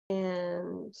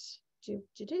And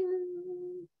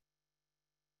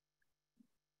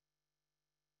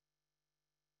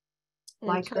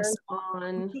like turn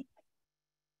on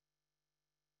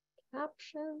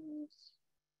captions.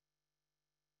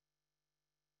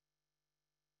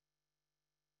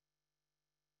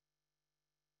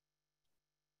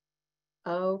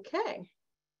 Okay,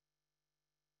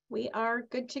 we are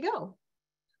good to go.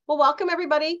 Well, welcome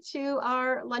everybody to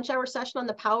our lunch hour session on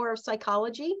the power of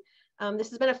psychology.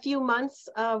 This has been a few months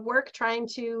of work trying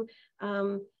to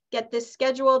get this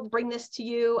scheduled, bring this to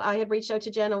you. I had reached out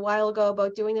to Jen a while ago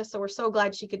about doing this, so we're so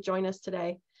glad she could join us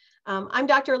today. I'm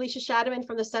Dr. Alicia Shadaman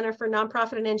from the Center for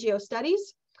Nonprofit and NGO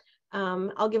Studies.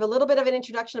 I'll give a little bit of an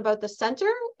introduction about the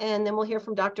center, and then we'll hear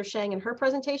from Dr. Shang in her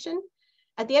presentation.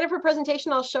 At the end of her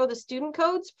presentation, I'll show the student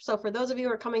codes. So for those of you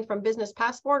who are coming from Business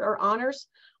Passport or Honors,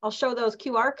 I'll show those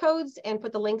QR codes and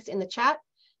put the links in the chat.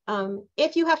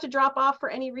 If you have to drop off for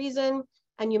any reason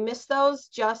and you miss those,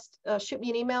 just shoot me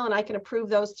an email and I can approve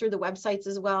those through the websites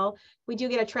as well. We do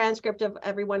get a transcript of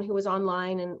everyone who was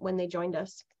online and when they joined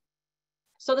us.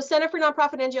 So the Center for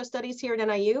Nonprofit NGO Studies here at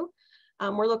NIU,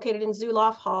 we're located in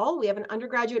Zuloff Hall. We have an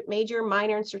undergraduate, major,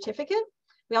 minor, and certificate.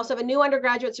 We also have a new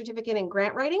undergraduate certificate in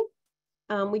grant writing.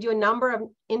 We do a number of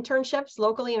internships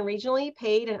locally and regionally,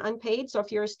 paid and unpaid. So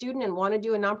if you're a student and want to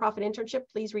do a nonprofit internship,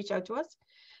 please reach out to us.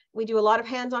 We do a lot of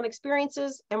hands-on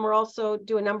experiences, and we're also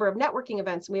do a number of networking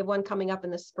events. We have one coming up in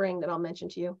the spring that I'll mention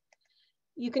to you.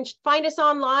 You can find us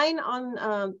online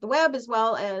on the web as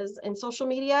well as in social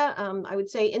media. I would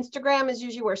say Instagram is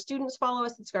usually where students follow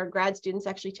us. It's our grad students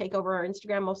actually take over our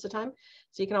Instagram most of the time.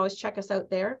 So you can always check us out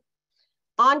there.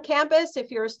 On campus,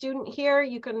 if you're a student here,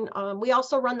 you can, we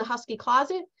also run the Husky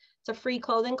Closet. It's a free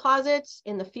clothing closet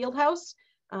in the field house.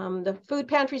 The food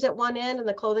pantry is at one end and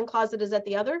the clothing closet is at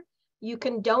the other. You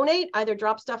can donate, either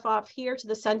drop stuff off here to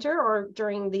the center or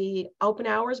during the open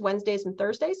hours, Wednesdays and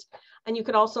Thursdays. And you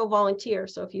could also volunteer.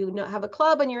 So if you have a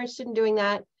club and you're interested in doing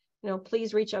that,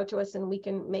 please reach out to us and we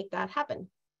can make that happen.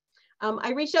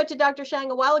 I reached out to Dr.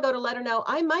 Shang a while ago to let her know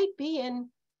I might be in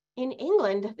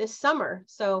England this summer.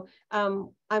 So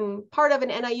I'm part of an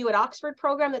NIU at Oxford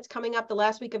program that's coming up the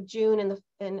last week of June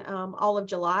and all of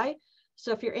July.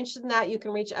 So if you're interested in that, you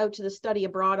can reach out to the Study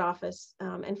Abroad office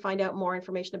and find out more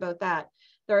information about that.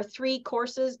 There are 3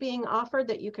 courses being offered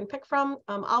that you can pick from.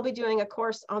 I'll be doing a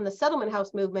course on the settlement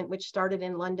house movement, which started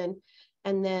in London.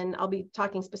 And then I'll be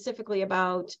talking specifically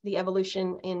about the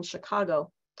evolution in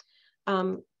Chicago.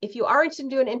 If you are interested in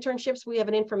doing internships, we have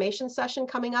an information session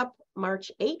coming up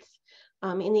March 8th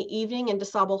in the evening in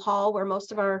DeSable Hall, where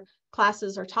most of our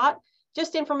classes are taught.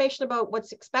 Just information about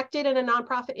what's expected in a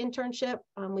nonprofit internship.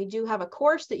 We do have a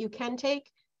course that you can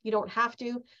take. You don't have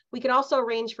to. We can also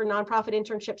arrange for nonprofit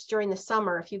internships during the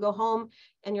summer. If you go home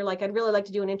and you're like, I'd really like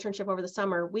to do an internship over the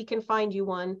summer, we can find you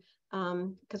one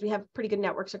because we have pretty good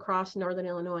networks across Northern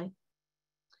Illinois.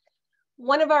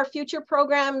 One of our future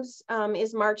programs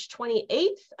is March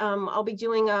 28th. I'll be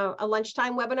doing a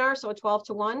lunchtime webinar, so a 12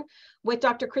 to 1, with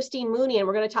Dr. Christine Mooney, and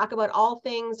we're going to talk about all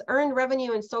things earned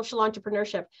revenue and social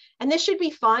entrepreneurship. And this should be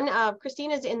fun.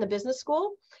 Christine is in the business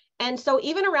school, and so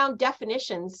even around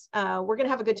definitions, we're going to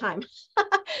have a good time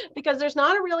because there's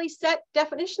not a really set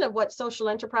definition of what social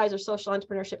enterprise or social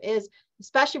entrepreneurship is,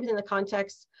 especially within the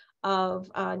context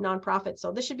of nonprofits.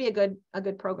 So this should be a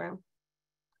good program.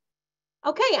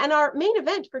 Okay, and our main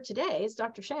event for today is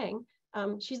Dr. Shang.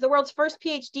 She's the world's first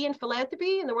Ph.D. in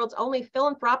philanthropy and the world's only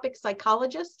philanthropic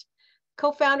psychologist,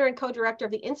 co-founder and co-director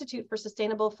of the Institute for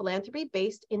Sustainable Philanthropy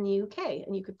based in the UK.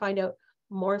 And you can find out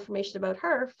more information about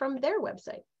her from their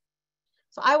website.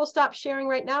 So I will stop sharing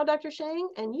right now, Dr. Shang,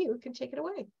 and you can take it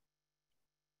away.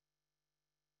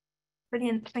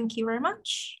 Brilliant, thank you very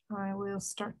much. I will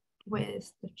start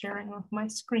with the sharing of my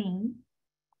screen.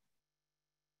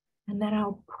 And then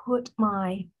I'll put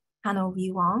my panel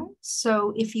view on.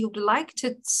 So if you'd like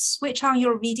to switch on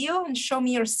your video and show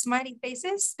me your smiley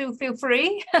faces, do feel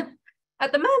free.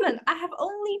 At the moment, I have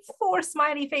only 4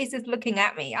 smiley faces looking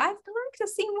at me. I'd like to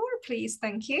see more, please.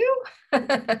 Thank you.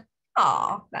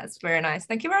 Oh, that's very nice.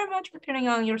 Thank you very much for turning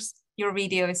on your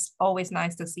video. It's always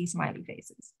nice to see smiley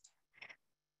faces.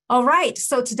 All right,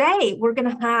 so today we're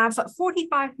going to have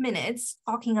 45 minutes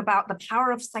talking about the power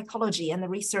of psychology and the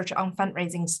research on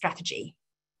fundraising strategy.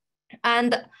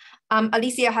 And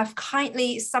Alicia have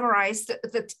kindly summarized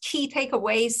the key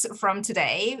takeaways from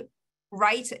today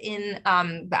right in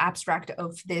the abstract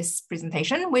of this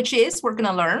presentation, which is we're going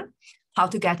to learn how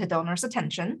to get a donor's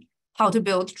attention, how to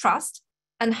build trust,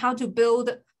 and how to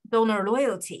build donor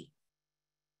loyalty.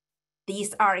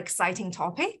 These are exciting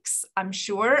topics. I'm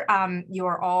sure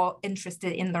you're all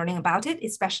interested in learning about it,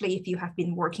 especially if you have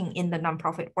been working in the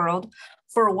nonprofit world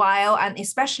for a while, and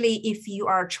especially if you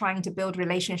are trying to build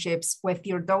relationships with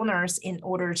your donors in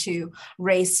order to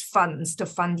raise funds to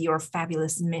fund your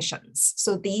fabulous missions.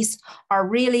 So these are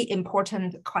really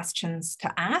important questions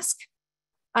to ask.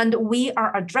 And we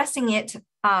are addressing it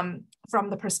from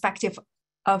the perspective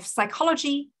of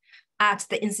psychology at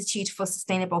the Institute for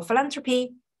Sustainable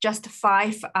Philanthropy. Just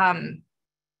 5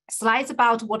 slides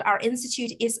about what our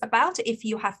institute is about if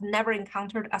you have never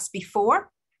encountered us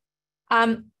before.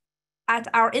 At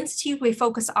our institute, we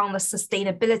focus on the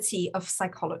sustainability of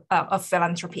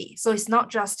philanthropy. So it's not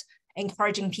just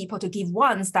encouraging people to give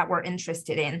once that we're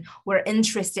interested in. We're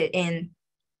interested in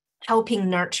helping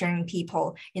nurturing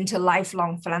people into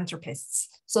lifelong philanthropists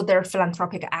so their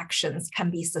philanthropic actions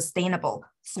can be sustainable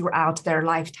throughout their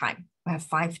lifetime. We have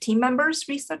 5 team members,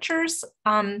 researchers,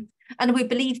 and we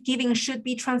believe giving should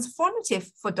be transformative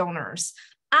for donors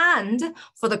and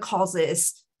for the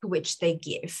causes to which they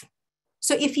give.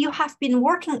 So if you have been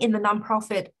working in the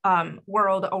nonprofit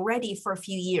world already for a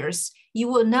few years, you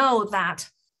will know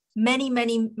that many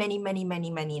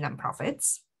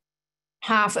nonprofits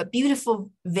have beautiful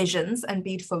visions and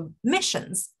beautiful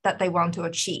missions that they want to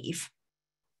achieve.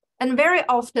 And very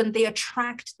often they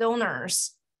attract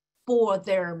donors for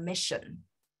their mission.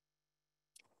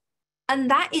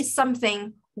 And that is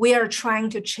something we are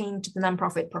trying to change the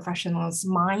nonprofit professionals'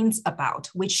 minds about,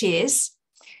 which is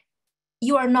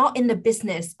you are not in the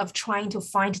business of trying to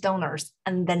find donors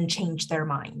and then change their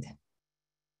mind.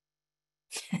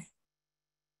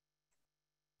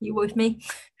 You with me?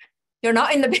 You're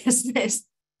not in the business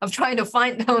of trying to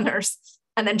find donors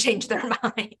and then change their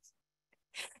mind.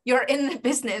 You're in the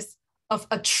business of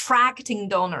attracting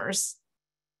donors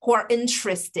who are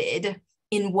interested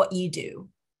in what you do.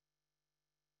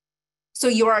 So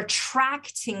you're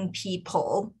attracting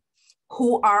people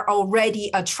who are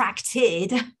already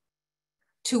attracted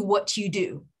to what you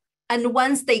do. And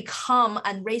once they come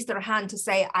and raise their hand to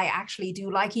say, I actually do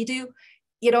like you do,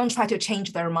 you don't try to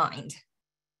change their mind.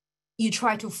 You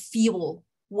try to feel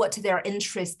what they're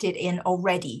interested in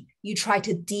already. You try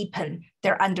to deepen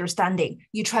their understanding.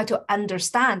 You try to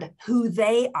understand who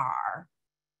they are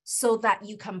so that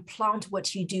you can plant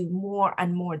what you do more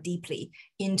and more deeply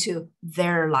into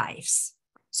their lives.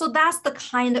 So that's the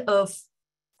kind of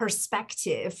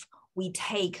perspective we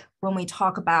take when we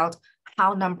talk about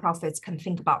how nonprofits can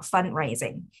think about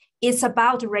fundraising. It's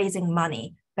about raising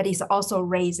money, but it's also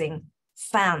raising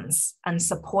fans and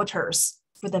supporters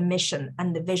for the mission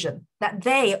and the vision that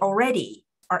they already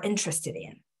are interested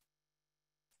in.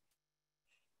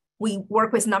 We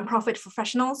work with nonprofit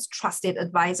professionals, trusted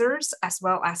advisors, as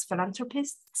well as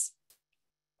philanthropists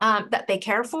that they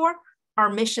care for.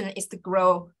 Our mission is to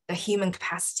grow the human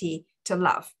capacity to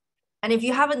love. And if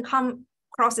you haven't come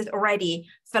across it already,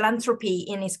 philanthropy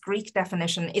in its Greek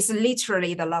definition is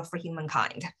literally the love for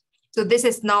humankind. So this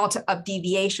is not a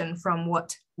deviation from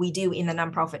what we do in the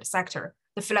nonprofit sector.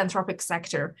 The philanthropic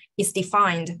sector is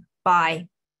defined by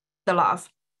the love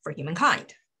for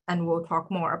humankind. And we'll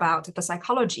talk more about the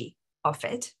psychology of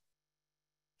it.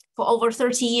 For over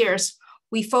 30 years,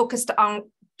 we focused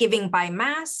on giving by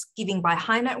mass, giving by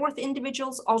high net worth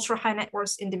individuals, ultra high net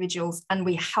worth individuals, and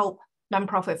we help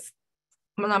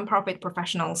nonprofit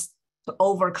professionals to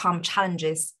overcome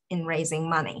challenges in raising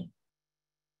money.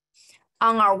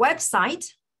 On our website,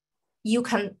 you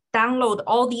can download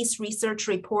all these research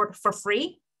reports for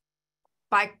free.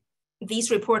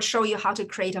 These reports show you how to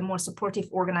create a more supportive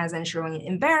organizational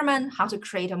environment, how to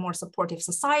create a more supportive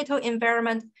societal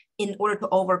environment in order to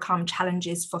overcome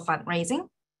challenges for fundraising.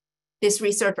 This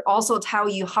research also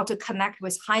tells you how to connect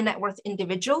with high net worth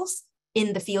individuals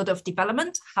in the field of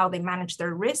development, how they manage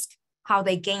their risk, how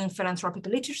they gain philanthropic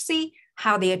literacy,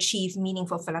 how they achieve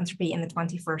meaningful philanthropy in the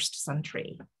 21st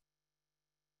century.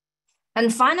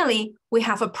 And finally, we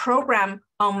have a program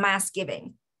on mass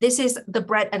giving. This is the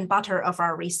bread and butter of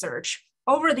our research.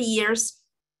 Over the years,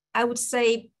 I would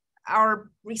say our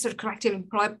research collective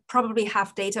probably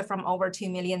have data from over 2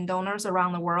 million donors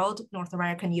around the world, North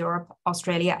America, Europe,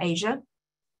 Australia, Asia.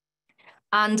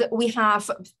 And we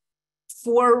have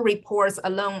 4 reports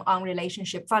alone on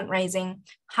relationship fundraising,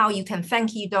 how you can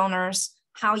thank you donors,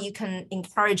 how you can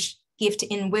encourage gift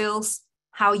in wills,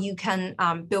 how you can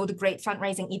build great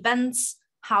fundraising events,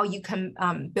 how you can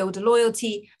build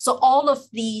loyalty. So all of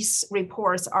these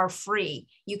reports are free.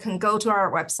 You can go to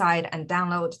our website and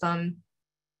download them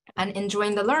and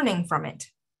enjoy the learning from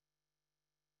it.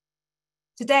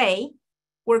 Today,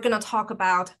 we're going to talk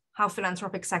about how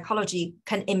philanthropic psychology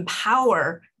can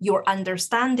empower your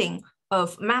understanding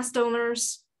of mass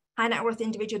donors, high net worth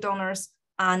individual donors,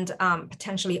 and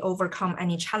potentially overcome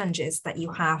any challenges that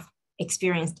you have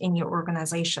experienced in your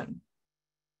organization.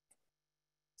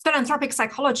 Philanthropic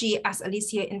psychology, as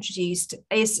Alicia introduced,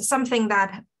 is something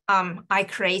that I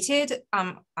created.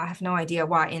 I have no idea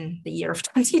why in the year of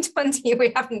 2020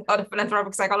 we haven't got a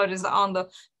philanthropic psychologist on the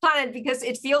planet, because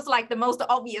it feels like the most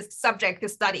obvious subject to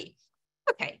study.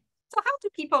 Okay, so how do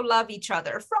people love each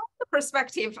other from the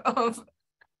perspective of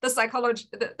the psychology,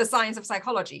 the science of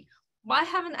psychology? Why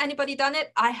haven't anybody done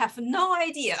it? I have no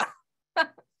idea.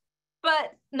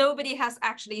 But nobody has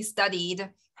actually studied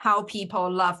how people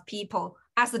love people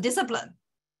as a discipline.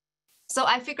 So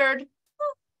I figured,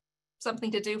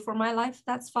 something to do for my life,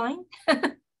 that's fine.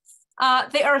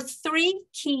 There are three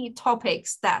key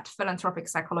topics that philanthropic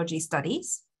psychology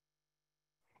studies.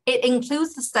 It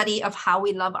includes the study of how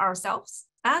we love ourselves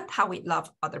and how we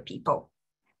love other people.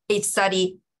 It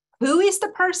studies who is the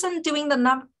person doing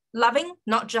the loving,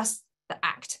 not just the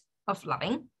act of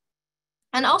loving,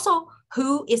 and also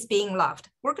who is being loved.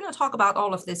 We're going to talk about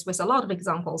all of this with a lot of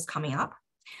examples coming up.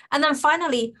 And then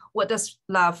finally, what does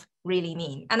love really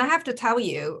mean? And I have to tell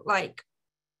you, like,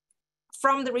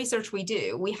 from the research we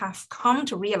do, we have come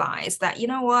to realize that, you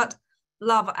know what,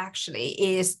 love actually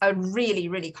is a really,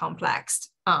 really complex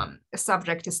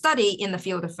subject to study in the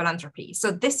field of philanthropy.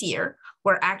 So this year,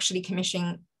 we're actually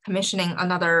commissioning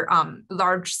another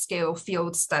large-scale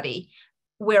field study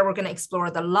where we're going to explore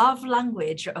the love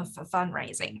language of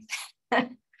fundraising.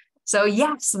 So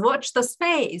yes, watch the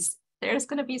space. There's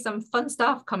going to be some fun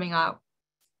stuff coming out.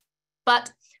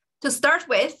 But to start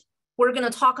with, we're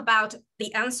going to talk about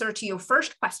the answer to your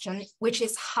first question, which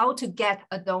is how to get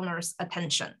a donor's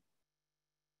attention.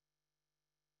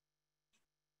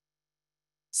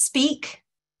 Speak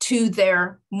to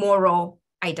their moral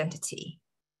identity.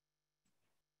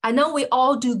 I know we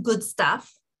all do good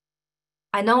stuff.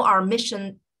 I know our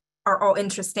mission are all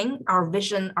interesting. Our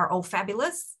vision are all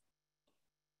fabulous.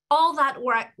 All that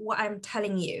what I'm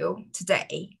telling you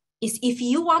today is, if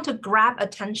you want to grab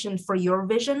attention for your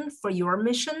vision, for your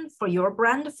mission, for your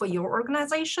brand, for your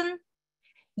organization,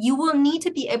 you will need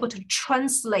to be able to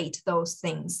translate those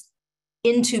things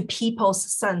into people's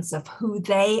sense of who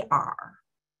they are.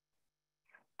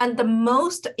 And the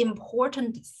most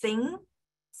important thing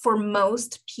for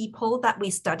most people that we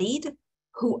studied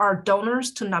who are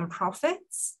donors to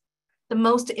nonprofits, the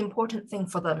most important thing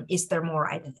for them is their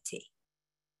moral identity.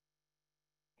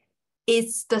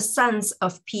 It's the sense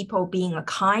of people being a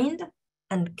kind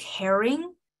and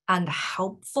caring and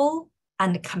helpful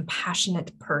and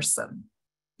compassionate person.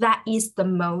 That is the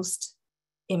most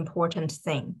important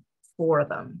thing for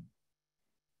them.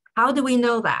 How do we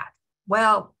know that?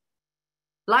 Well,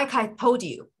 like I told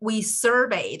you, we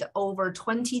surveyed over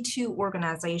 22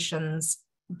 organizations'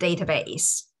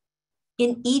 database.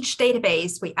 In each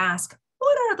database, we ask,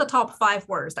 what are the top 5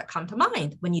 words that come to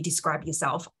mind when you describe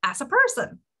yourself as a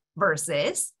person?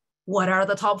 Versus, what are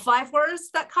the top 5 words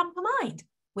that come to mind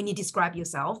when you describe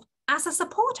yourself as a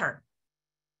supporter?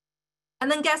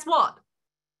 And then guess what?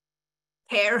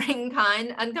 Caring,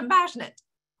 kind, and compassionate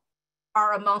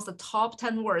are amongst the top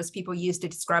 10 words people use to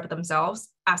describe themselves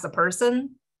as a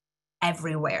person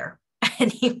everywhere,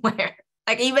 anywhere.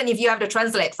 Like, even if you have to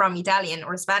translate from Italian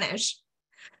or Spanish,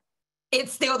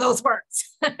 it's still those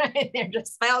words. They're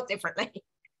just spelled differently.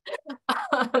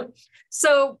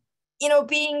 So, you know,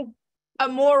 being a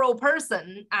moral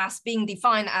person as being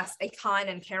defined as a kind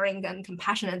and caring and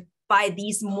compassionate by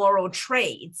these moral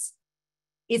traits,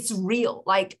 it's real.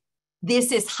 Like,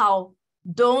 this is how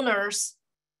donors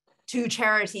to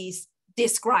charities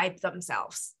describe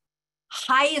themselves.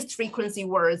 Highest frequency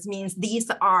words means these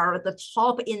are the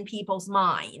top in people's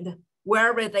mind.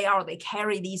 Wherever they are, they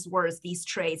carry these words, these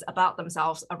traits about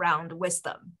themselves around with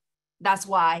them. That's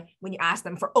why when you ask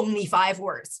them for only 5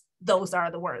 words, those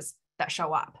are the words that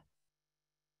show up.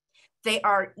 There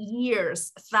are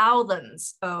years,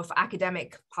 thousands of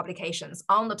academic publications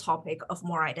on the topic of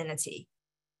moral identity.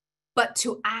 But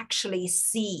to actually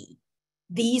see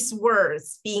these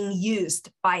words being used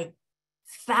by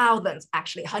thousands,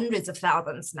 actually hundreds of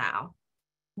thousands now,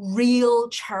 real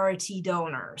charity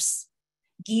donors,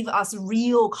 give us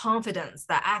real confidence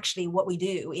that actually what we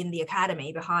do in the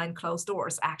academy behind closed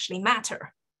doors actually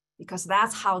matter, because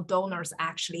that's how donors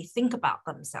actually think about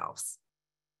themselves.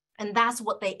 And that's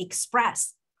what they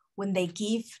express when they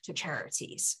give to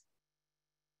charities.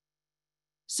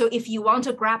 So if you want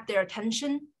to grab their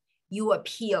attention, you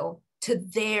appeal to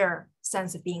their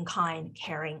sense of being kind,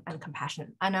 caring, and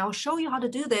compassionate. And I'll show you how to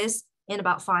do this in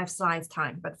about 5 slides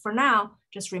time. But for now,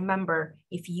 just remember,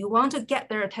 if you want to get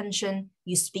their attention,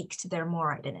 you speak to their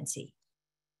moral identity.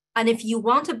 And if you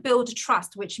want to build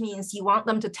trust, which means you want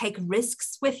them to take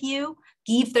risks with you,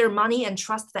 give their money and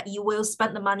trust that you will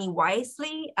spend the money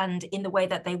wisely and in the way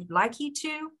that they would like you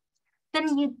to,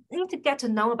 then you need to get to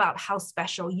know about how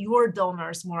special your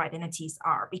donors' moral identities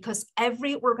are, because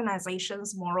every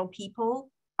organization's moral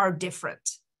people are different.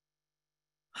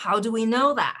 How do we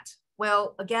know that?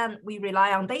 Well, again, we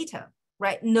rely on data,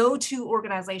 right? No two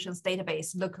organizations'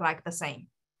 database look like the same.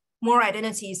 Moral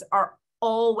identities are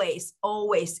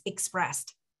always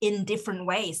expressed in different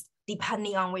ways,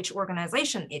 depending on which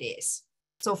organization it is.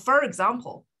 So for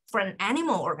example, for an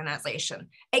animal organization,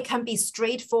 it can be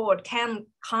straightforward,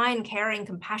 kind, caring,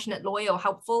 compassionate, loyal,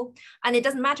 helpful. And it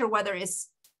doesn't matter whether it's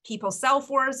people's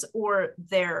self-words or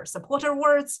their supporter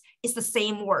words, it's the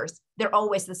same words. They're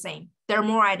always the same. Their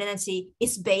moral identity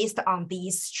is based on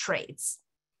these traits.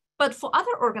 But for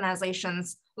other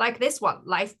organizations like this one,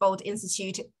 Lifeboat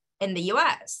Institute in the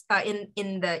US, in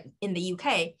the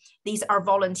UK, these are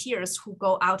volunteers who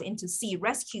go out into sea,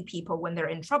 rescue people when they're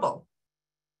in trouble.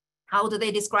 How do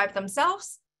they describe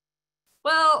themselves?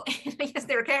 Well, yes,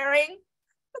 they're caring,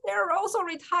 but they're also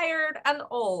retired and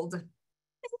old.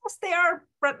 Yes, they are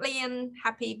friendly and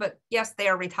happy, but yes, they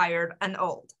are retired and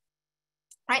old.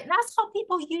 Right? That's how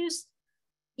people use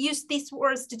these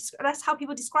words to describe. That's how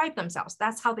people describe themselves.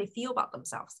 That's how they feel about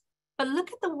themselves. But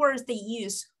look at the words they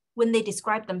use when they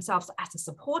describe themselves as a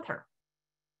supporter.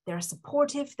 They're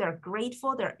supportive, they're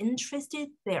grateful, they're interested,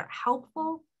 they're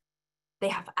helpful, they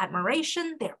have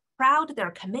admiration, they're proud,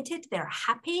 they're committed, they're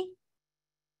happy.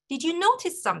 Did you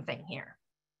notice something here?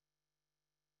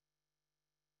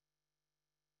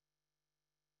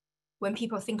 When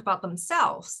people think about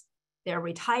themselves, they're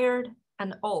retired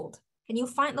and old. Can you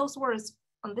find those words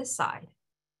on this side?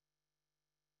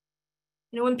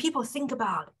 You know, when people think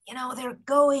about, they're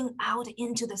going out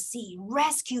into the sea,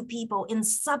 rescue people in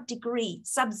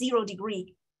sub-zero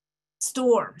degree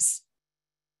storms.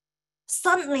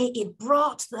 Suddenly it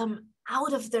brought them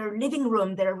out of their living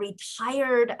room, their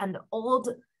retired and old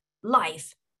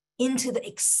life, into the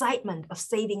excitement of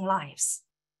saving lives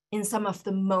in some of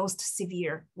the most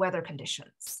severe weather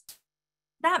conditions.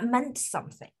 That meant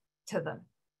something to them.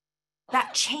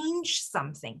 That changed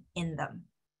something in them.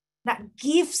 That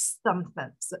gives them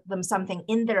something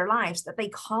in their lives that they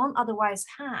can't otherwise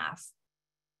have.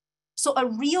 So a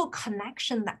real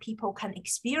connection that people can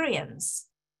experience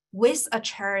with a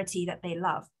charity that they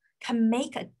love can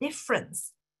make a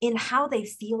difference in how they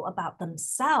feel about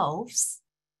themselves,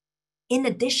 in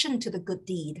addition to the good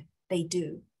deed they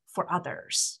do for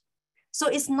others. So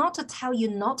it's not to tell you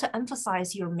not to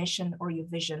emphasize your mission or your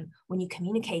vision when you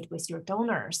communicate with your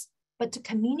donors, but to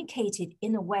communicate it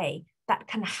in a way that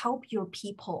can help your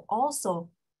people also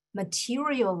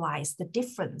materialize the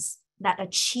difference that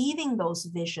achieving those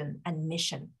vision and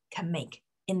mission can make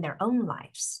in their own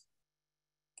lives.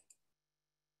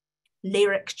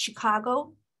 Lyric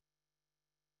Chicago,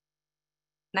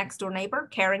 next door neighbor,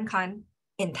 caring, kind,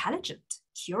 intelligent,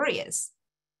 curious,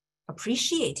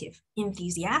 appreciative,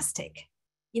 enthusiastic.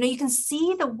 You can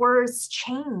see the words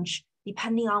change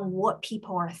depending on what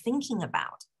people are thinking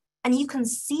about. And you can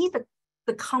see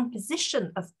the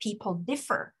composition of people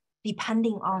differ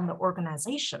depending on the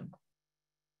organization.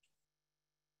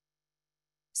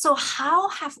 So how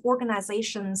have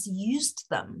organizations used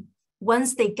them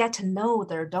once they get to know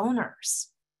their donors?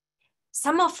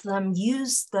 Some of them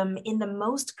use them in the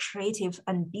most creative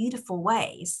and beautiful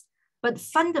ways, but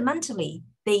fundamentally,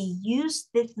 they use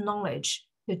this knowledge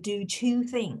to do two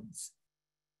things.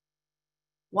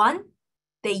 One,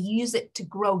 they use it to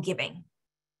grow giving.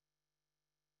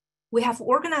 We have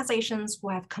organizations who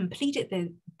have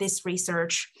completed this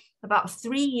research about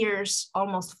 3 years,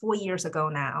 almost 4 years ago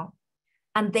now,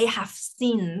 and they have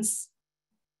since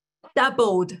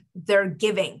doubled their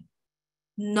giving.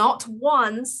 Not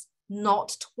once,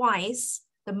 not twice.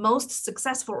 The most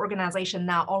successful organization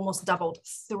now almost doubled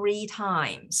 3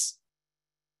 times.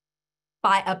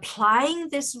 By applying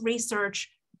this research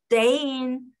day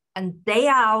in and day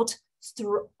out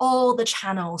through all the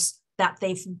channels that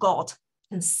they've got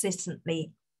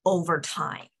consistently over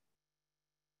time.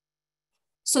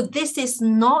 So this is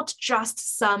not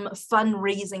just some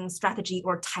fundraising strategy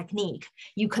or technique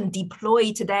you can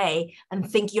deploy today and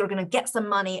think you're going to get some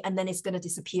money and then it's going to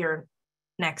disappear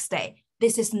next day.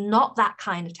 This is not that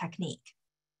kind of technique.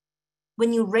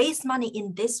 When you raise money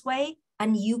in this way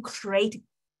and you create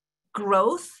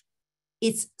growth,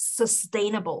 it's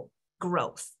sustainable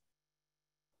growth.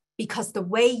 Because the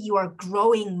way you are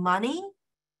growing money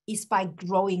is by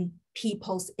growing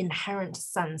people's inherent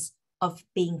sense of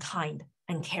being kind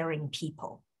and caring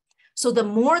people. So the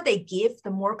more they give, the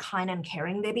more kind and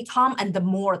caring they become, and the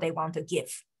more they want to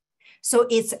give. So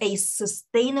it's a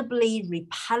sustainably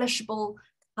replenishable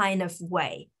kind of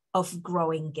way of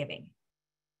growing giving.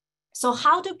 So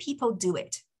how do people do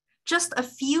it? Just a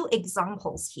few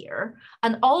examples here.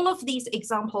 And all of these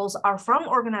examples are from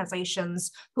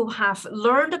organizations who have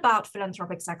learned about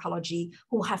philanthropic psychology,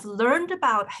 who have learned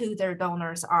about who their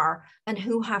donors are, and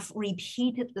who have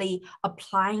repeatedly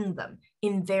applying them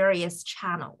in various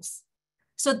channels.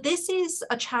 So this is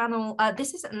a channel,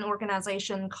 this is an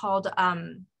organization called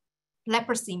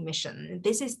Leprosy Mission.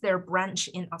 This is their branch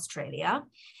in Australia.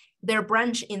 Their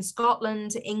branch in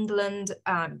Scotland, England,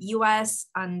 US,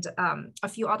 and a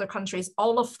few other countries,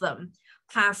 all of them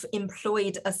have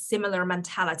employed a similar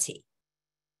mentality.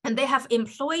 And they have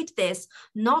employed this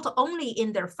not only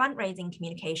in their fundraising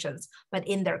communications, but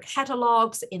in their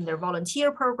catalogs, in their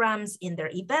volunteer programs, in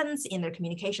their events, in their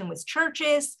communication with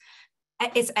churches.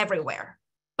 It's everywhere.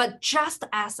 But just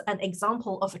as an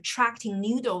example of attracting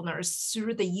new donors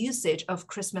through the usage of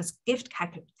Christmas gift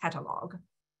catalog,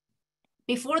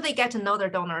 before they get to know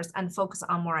their donors and focus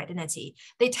on more identity,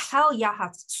 they tell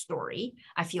Yaha's story.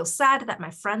 I feel sad that my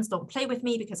friends don't play with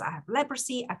me because I have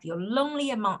leprosy. I feel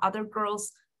lonely among other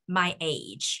girls my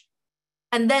age.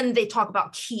 And then they talk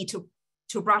about key to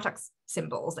product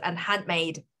symbols and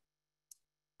handmade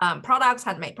products,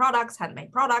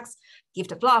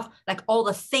 gift of love, like all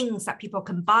the things that people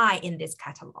can buy in this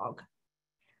catalog.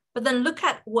 But then look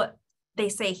at what they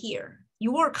say here.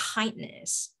 Your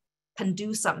kindness can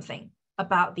do something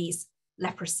about these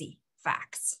leprosy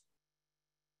facts.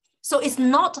 So it's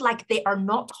not like they are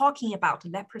not talking about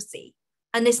leprosy.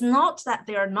 And it's not that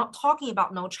they are not talking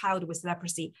about no child with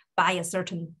leprosy by a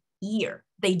certain year.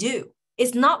 They do.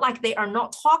 It's not like they are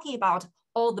not talking about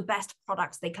all the best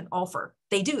products they can offer.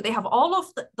 They do. They have all of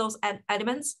those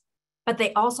elements, but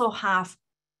they also have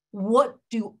what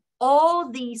do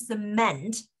all these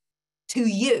meant to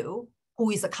you who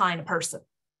is a kind person?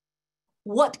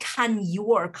 What can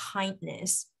your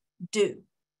kindness do?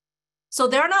 So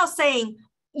they're not saying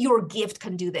your gift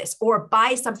can do this or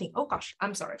buy something. Oh gosh,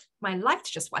 I'm sorry. My light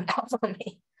just went out on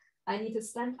me. I need to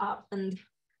stand up and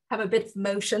have a bit of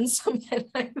motion so that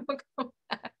I will come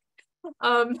back.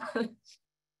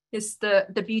 It's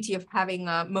the beauty of having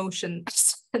a motion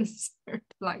censored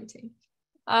lighting.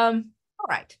 All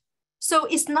right. So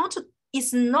it's not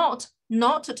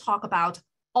to talk about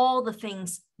all the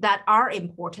things that are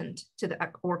important to the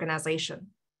organization,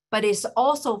 but it's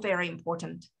also very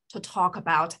important to talk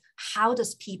about how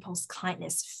does people's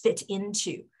kindness fit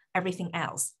into everything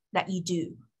else that you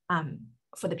do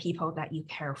for the people that you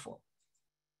care for.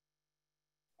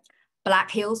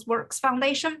 Black Hills Works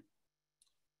Foundation,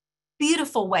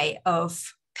 beautiful way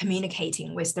of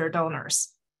communicating with their donors.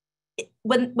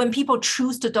 When people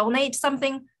choose to donate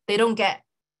something, they don't get,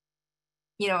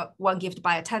 one gift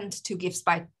by a tent, 2 gifts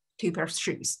by 2 pairs of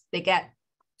shoes. They get,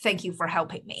 thank you for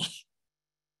helping me.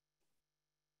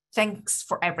 Thanks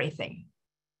for everything.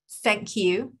 Thank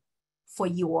you for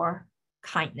your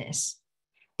kindness.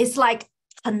 It's like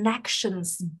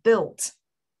connections built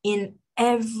in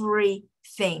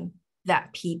everything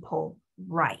that people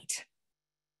write.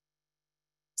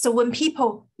 So when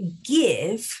people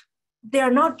give, they're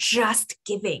not just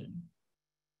giving.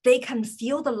 They can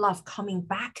feel the love coming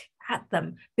back at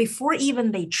them before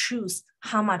even they choose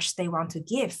how much they want to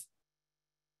give.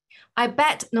 I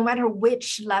bet no matter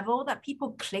which level that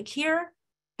people click here,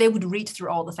 they would read through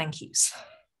all the thank yous.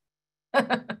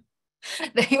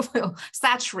 They will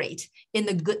saturate in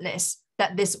the goodness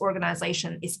that this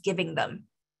organization is giving them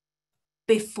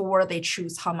before they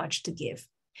choose how much to give.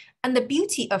 And the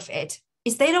beauty of it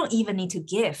is they don't even need to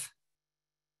give.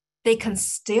 They can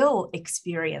still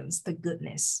experience the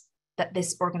goodness that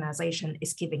this organization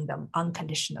is giving them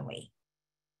unconditionally.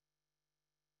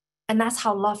 And that's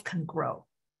how love can grow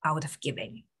out of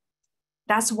giving.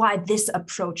 That's why this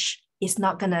approach is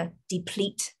not going to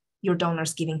deplete your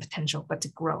donors' giving potential, but to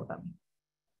grow them.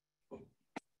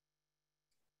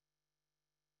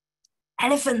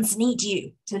 Elephants need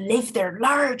you to live their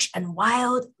large and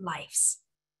wild lives.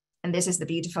 And this is the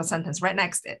beautiful sentence right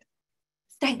next to it.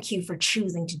 Thank you for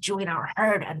choosing to join our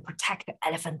herd and protect the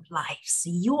elephant lives.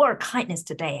 Your kindness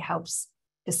today helps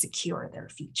to secure their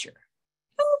future.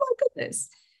 Oh my goodness.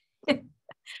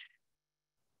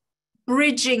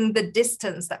 Bridging the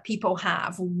distance that people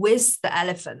have with the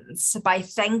elephants by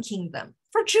thanking them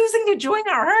for choosing to join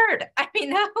our herd. I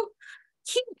mean, how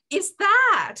cute is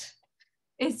that?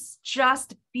 It's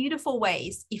just beautiful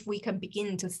ways if we can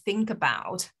begin to think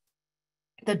about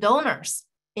the donors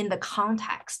in the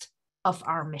context of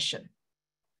our mission.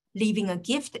 Leaving a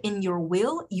gift in your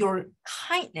will, your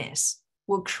kindness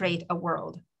will create a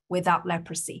world without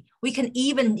leprosy. We can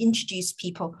even introduce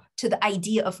people to the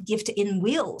idea of gift in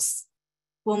wills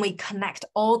when we connect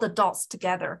all the dots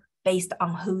together based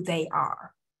on who they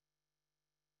are.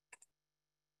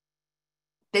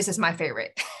 This is my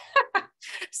favorite.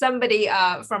 Somebody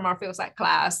from our phil psych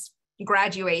class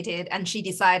graduated and she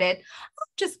decided,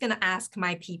 I'm just gonna ask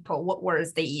my people what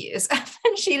words they use.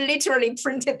 And she literally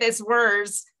printed these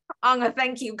words on a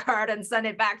thank you card and sent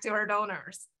it back to her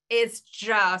donors. It's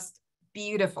just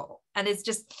beautiful. And it's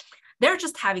just, they're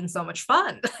just having so much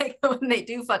fun like when they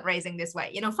do fundraising this way.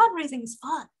 You know, fundraising is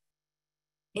fun.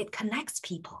 It connects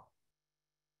people.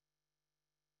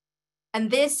 And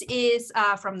this is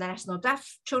from the National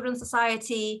Deaf Children's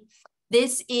Society.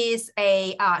 This is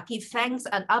a give thanks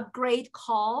and upgrade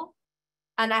call.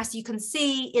 And as you can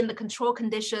see in the control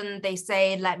condition, they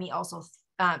say, let me also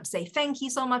say thank you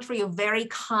so much for your very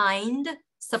kind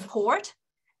support.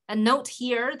 And note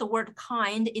here, the word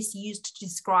kind is used to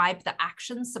describe the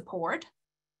action support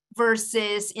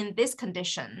versus in this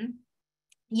condition,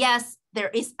 yes, there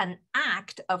is an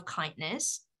act of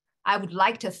kindness. I would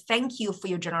like to thank you for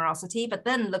your generosity, but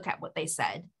then look at what they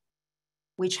said,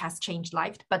 which has changed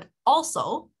life, but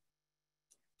also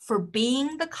for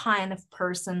being the kind of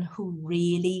person who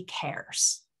really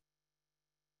cares.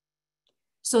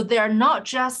 So they're not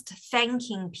just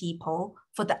thanking people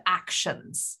for the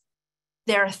actions.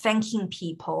 They're thanking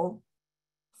people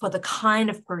for the kind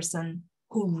of person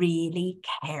who really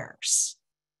cares.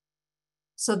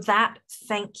 So that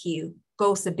thank you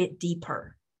goes a bit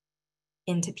deeper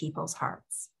into people's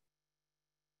hearts.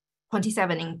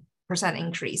 27%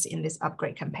 increase in this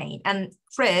upgrade campaign. And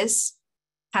Chris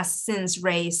has since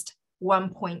raised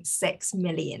 £1.6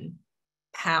 million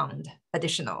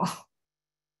additional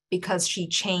because he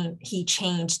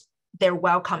changed their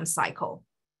welcome cycle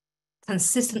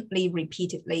consistently,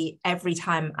 repeatedly, every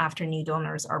time after new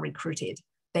donors are recruited,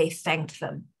 they thanked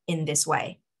them in this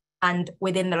way. And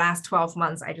within the last 12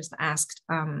 months, I just asked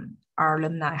our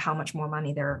alumni how much more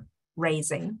money they're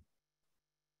raising.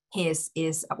 His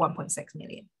is 1.6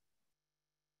 million.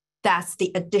 That's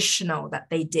the additional that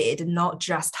they did, not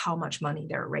just how much money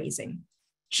they're raising,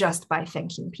 just by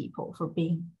thanking people for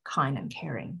being kind and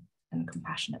caring and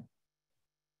compassionate.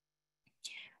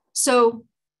 So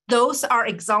those are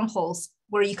examples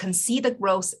where you can see the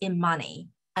growth in money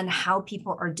and how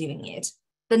people are doing it.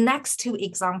 The next two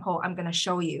examples I'm going to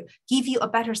show you give you a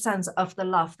better sense of the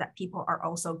love that people are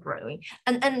also growing.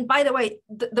 And by the way,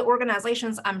 the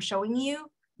organizations I'm showing you,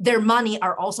 their money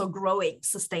are also growing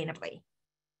sustainably.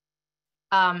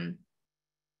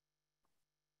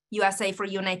 USA for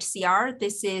UNHCR,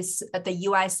 this is the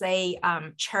USA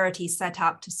charity set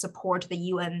up to support the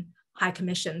UN High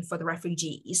Commission for the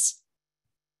Refugees.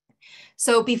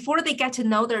 So before they get to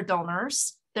know their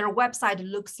donors, their website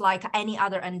looks like any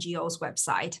other NGO's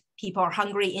website. People are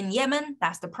hungry in Yemen,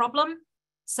 that's the problem.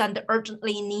 Send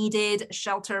urgently needed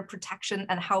shelter, protection,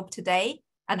 and help today.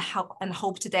 And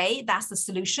hope today, that's the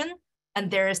solution.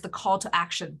 And there is the call to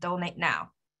action, donate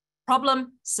now.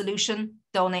 Problem, solution,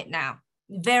 donate now.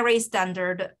 Very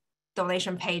standard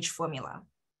donation page formula.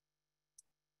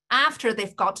 After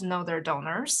they've got to know their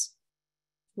donors,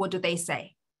 what do they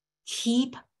say?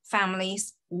 Keep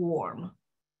families warm.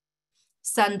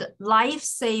 Send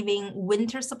life-saving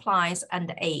winter supplies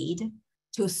and aid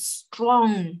to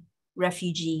strong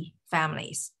refugee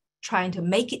families trying to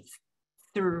make it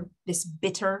through this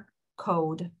bitter,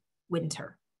 cold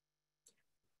winter.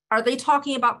 Are they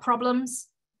talking about problems?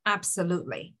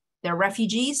 Absolutely. They're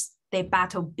refugees. They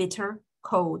battle bitter,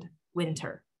 cold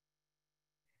winter.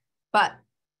 But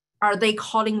are they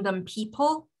calling them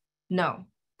people? No,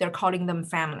 they're calling them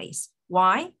families.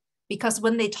 Why? Because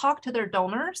when they talk to their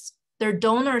donors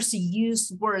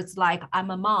use words like,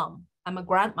 I'm a mom, I'm a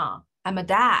grandma, I'm a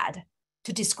dad,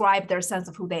 to describe their sense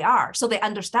of who they are. So they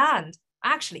understand,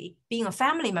 actually, being a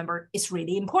family member is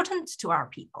really important to our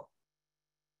people.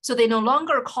 So they no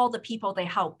longer call the people they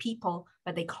help people,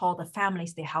 but they call the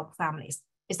families they help families.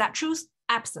 Is that true?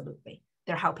 Absolutely.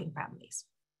 They're helping families.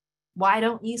 Why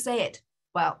don't you say it?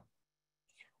 Well,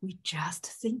 we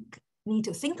just need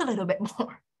to think a little bit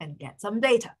more and get some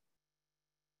data,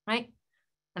 right?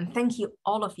 And thank you,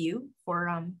 all of you,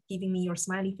 for giving me your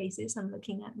smiley faces and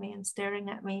looking at me and staring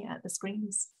at me at the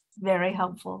screens. Very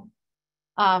helpful.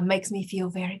 Makes me feel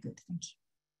very good. Thank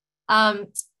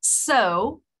you.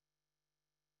 So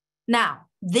now,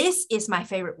 this is my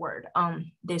favorite word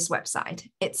on this website.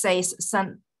 It says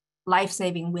send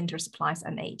life-saving winter supplies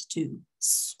and aid to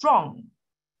strong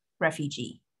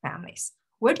refugee families.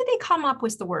 Where did they come up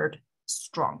with the word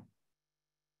strong?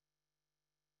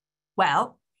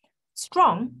 Well,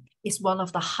 strong is one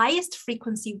of the highest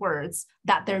frequency words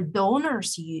that their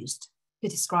donors used to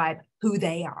describe who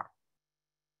they are.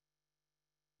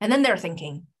 And then they're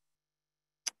thinking,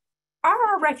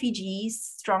 are refugees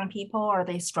strong people? Are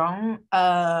they strong?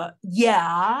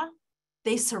 Yeah,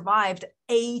 they survived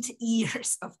 8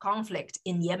 years of conflict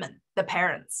in Yemen, the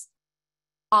parents,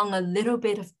 on a little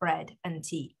bit of bread and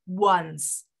tea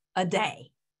once a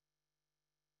day.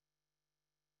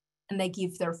 And they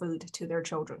give their food to their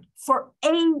children for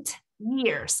 8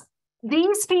 years.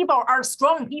 These people are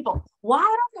strong people.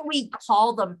 Why don't we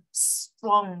call them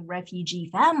strong refugee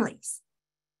families?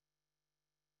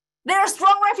 They're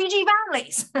strong refugee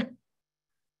families.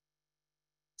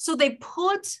 So they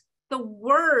put the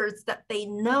words that they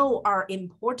know are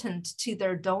important to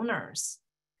their donors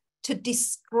to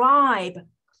describe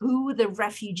who the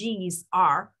refugees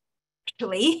are,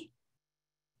 actually.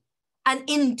 And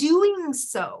in doing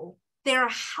so, they're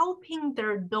helping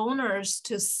their donors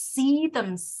to see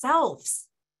themselves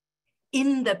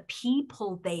in the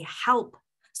people they help.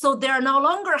 So they're no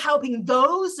longer helping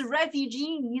those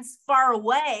refugees far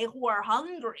away who are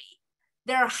hungry.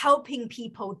 They're helping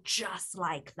people just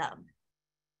like them.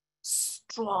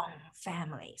 Strong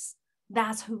families.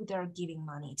 That's who they're giving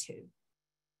money to.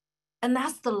 And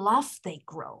that's the love they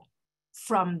grow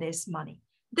from this money.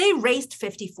 They raised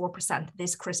 54%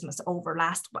 this Christmas over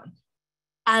last one.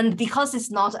 And because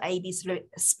it's not an A-B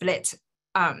split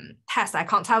test, I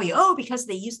can't tell you, oh, because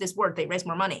they use this word, they raise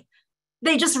more money.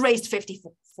 They just raised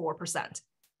 54%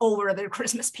 over their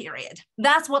Christmas period.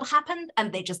 That's what happened.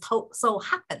 And they just so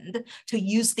happened to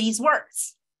use these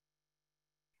words,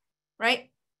 right?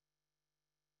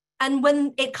 And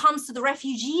when it comes to the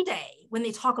Refugee Day, when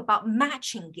they talk about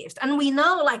matching gifts, and we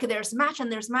know like there's match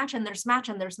and there's match and there's match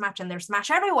and there's match and there's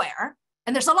match everywhere.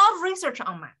 And there's a lot of research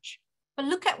on match. But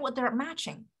look at what they're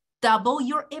matching. Double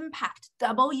your impact,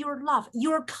 double your love.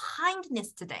 Your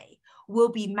kindness today will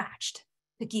be matched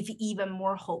to give you even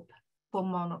more hope for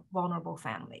vulnerable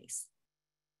families.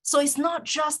 So it's not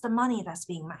just the money that's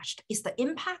being matched. It's the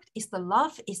impact, it's the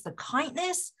love, it's the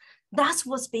kindness. That's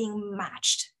what's being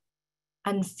matched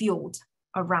and fueled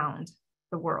around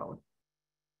the world.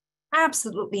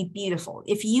 Absolutely beautiful.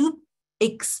 If you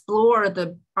explore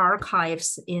the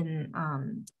archives in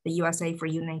the USA for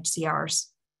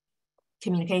UNHCR's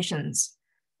communications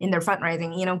in their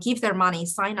fundraising, you know, give their money,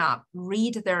 sign up,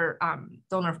 read their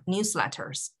donor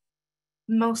newsletters.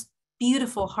 Most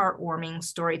beautiful, heartwarming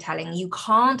storytelling. You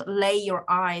can't lay your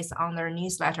eyes on their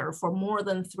newsletter for more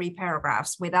than 3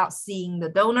 paragraphs without seeing the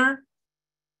donor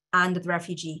and the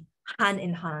refugee hand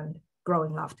in hand,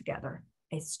 growing love together.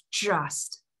 It's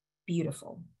just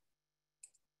beautiful.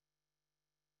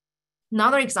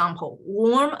 Another example,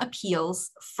 warm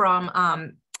appeals from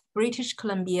British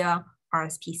Columbia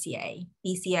RSPCA,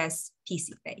 BCS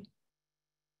PCA.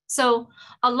 So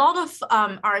a lot of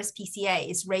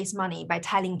RSPCAs raise money by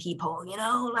telling people, you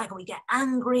know, like we get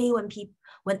angry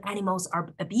when animals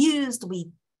are abused,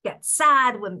 we get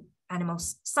sad when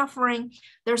animals suffering.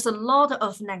 There's a lot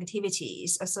of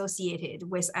negativities associated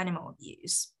with animal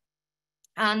abuse.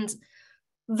 And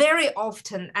very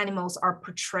often animals are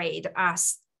portrayed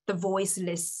as the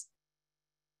voiceless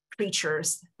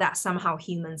creatures that somehow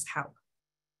humans help.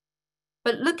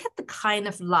 But look at the kind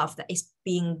of love that is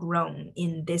being grown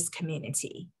in this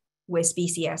community with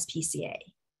BCS PCA.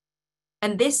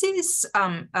 And this is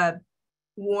a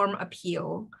warm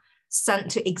appeal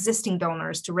sent to existing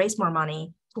donors to raise more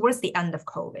money towards the end of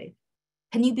COVID.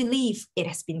 Can you believe it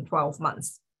has been 12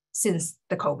 months since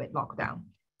the COVID lockdown?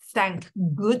 Thank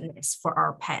goodness for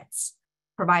our pets,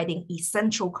 providing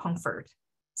essential comfort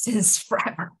since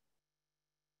forever.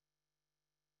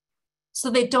 So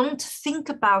they don't think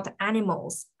about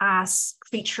animals as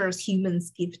creatures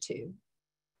humans give to.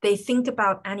 They think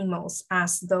about animals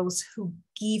as those who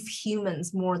give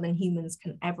humans more than humans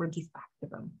can ever give back to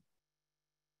them.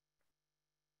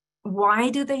 Why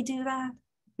do they do that?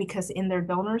 Because in their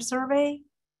donor survey,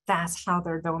 that's how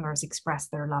their donors express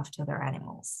their love to their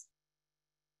animals.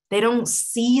 They don't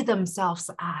see themselves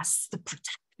as the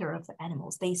protector of the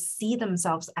animals. They see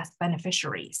themselves as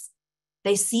beneficiaries.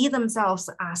 They see themselves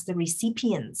as the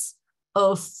recipients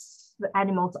of the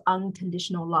animal's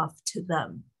unconditional love to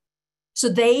them. So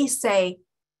they say,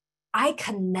 I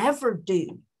can never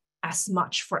do as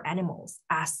much for animals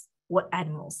as what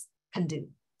animals can do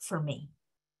for me.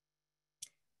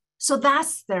 So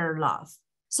that's their love.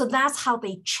 So that's how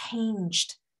they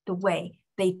changed the way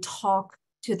they talk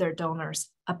to their donors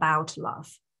about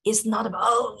love. It's not about,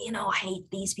 oh, you know, hate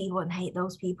these people and hate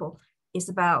those people. It's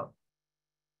about,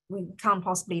 we can't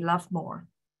possibly love more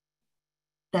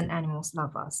than animals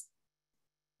love us.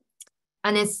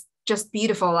 And it's just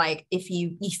beautiful. Like if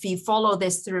you follow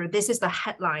this through, this is the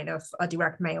headline of a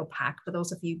direct mail pack. For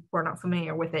those of you who are not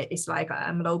familiar with it, it's like an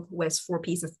envelope with 4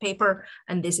 pieces of paper.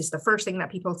 And this is the first thing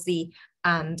that people see.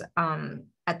 And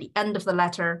at the end of the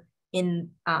letter,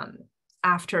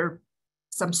 after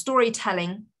some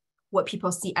storytelling, what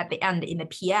people see at the end in the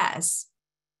PS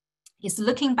is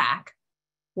looking back.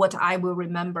 What I will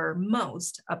remember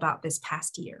most about this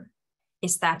past year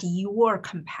is that your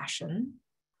compassion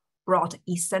brought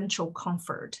essential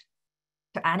comfort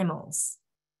to animals,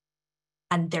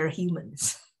 and they're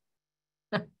humans.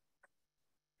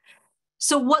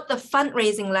 So what the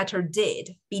fundraising letter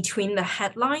did between the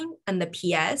headline and the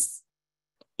PS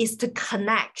is to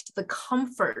connect the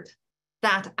comfort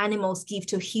that animals give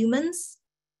to humans,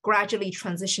 gradually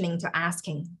transitioning to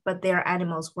asking, but they're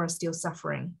animals who are still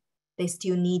suffering. They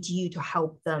still need you to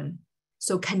help them.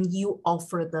 So can you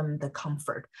offer them the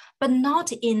comfort, but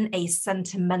not in a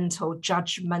sentimental,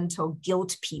 judgmental,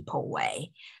 guilt people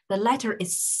way. The letter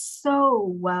is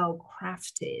so well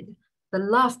crafted. The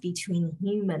love between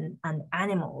human and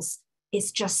animals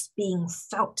is just being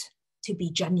felt to be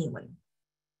genuine.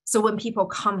 So when people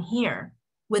come here,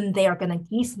 when they are going to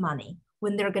give money,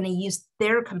 when they're going to use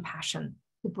their compassion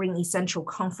to bring essential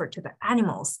comfort to the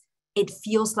animals, it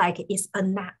feels like it's a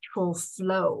natural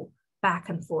flow, back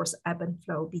and forth, ebb and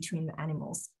flow between the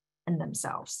animals and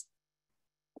themselves.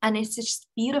 And it's just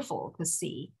beautiful to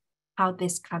see how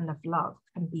this kind of love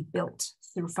can be built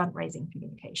through fundraising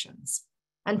communications.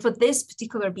 And for this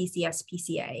particular BCS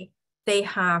PCA, they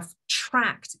have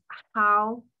tracked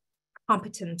how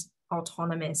competent,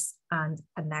 autonomous, and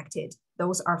connected.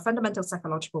 Those are fundamental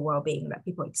psychological well-being that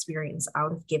people experience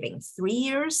out of giving 3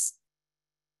 years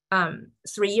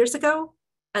ago.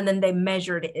 And then they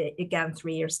measured it again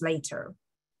 3 years later.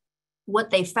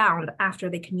 What they found after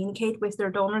they communicate with their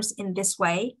donors in this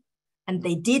way, and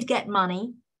they did get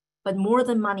money, but more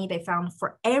than money, they found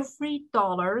for every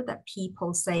dollar that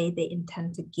people say they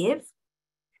intend to give,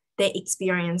 they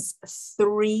experience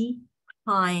 3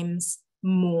 times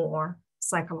more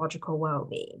psychological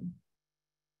well-being.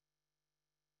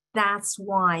 That's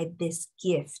why this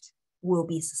gift will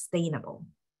be sustainable.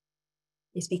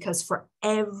 Is because for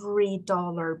every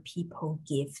dollar people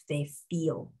give, they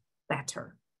feel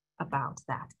better about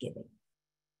that giving.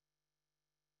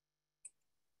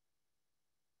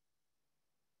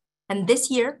 And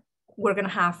this year, we're going to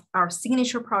have our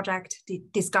signature project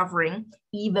discovering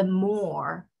even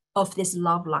more of this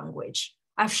love language.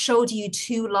 I've showed you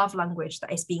 2 love language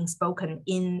that is being spoken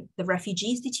in the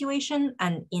refugee situation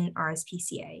and in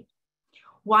RSPCA.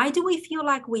 Why do we feel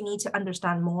like we need to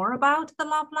understand more about the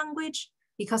love language?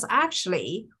 Because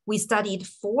actually, we studied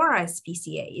 4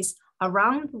 RSPCAs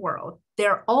around the world.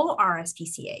 They're all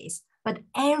RSPCAs, but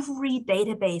every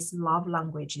database love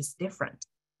language is different.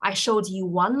 I showed you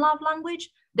one love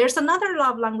language. There's another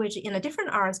love language in a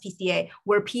different RSPCA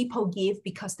where people give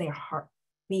because their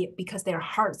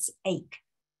hearts ache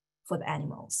for the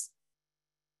animals.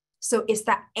 So it's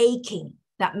that aching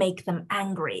that make them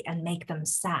angry and make them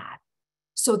sad.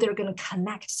 So they're going to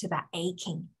connect to that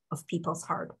aching of people's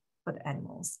heart for the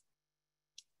animals.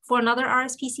 For another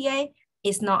RSPCA,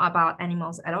 it's not about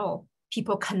animals at all.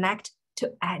 People connect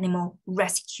to animal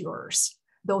rescuers,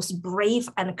 those brave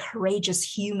and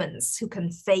courageous humans who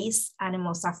can face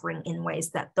animal suffering in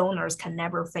ways that donors can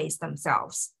never face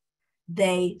themselves.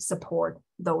 They support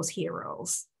those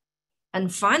heroes.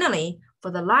 And finally, for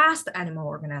the last animal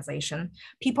organization,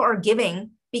 people are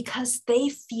giving because they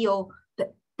feel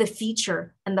the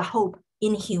future and the hope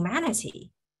in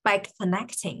humanity by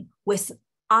connecting with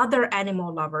other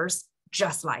animal lovers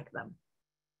just like them.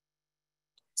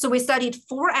 So we studied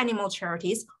 4 animal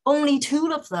charities, only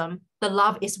 2 of them, the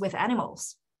love is with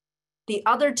animals. The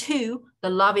other 2, the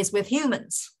love is with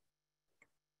humans.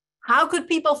 How could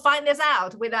people find this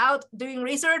out without doing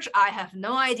research? I have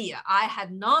no idea. I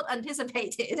had not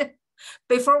anticipated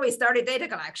before we started data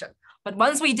collection. But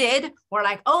once we did, we're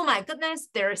like, oh my goodness,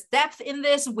 there's depth in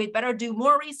this. We better do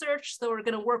more research. So we're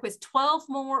going to work with 12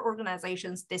 more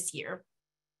organizations this year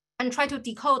and try to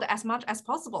decode as much as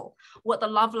possible what the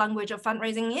love language of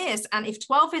fundraising is. And if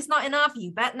 12 is not enough,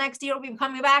 you bet next year we'll be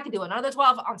coming back and do another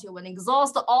 12 until we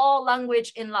exhaust all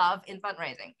language in love in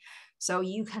fundraising. So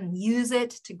you can use it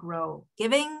to grow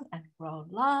giving and grow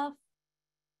love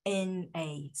in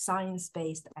a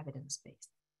science-based, evidence-based.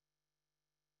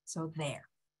 So there.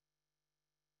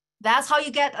 That's how you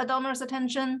get a donor's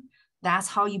attention. That's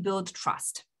how you build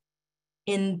trust.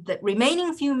 In the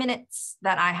remaining few minutes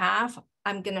that I have,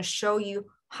 I'm going to show you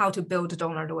how to build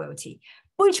donor loyalty,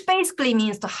 which basically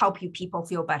means to help you people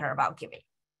feel better about giving.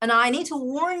 And I need to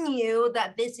warn you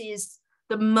that this is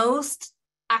the most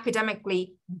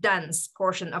academically dense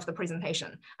portion of the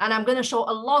presentation. And I'm going to show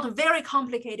a lot of very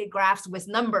complicated graphs with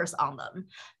numbers on them.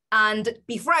 And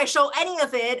before I show any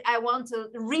of it, I want to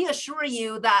reassure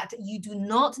you that you do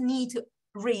not need to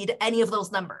read any of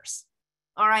those numbers.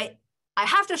 All right. I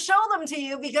have to show them to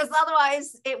you because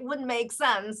otherwise it wouldn't make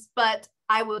sense, but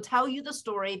I will tell you the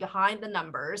story behind the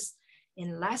numbers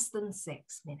in less than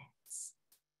 6 minutes.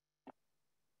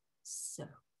 So,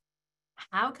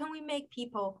 how can we make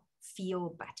people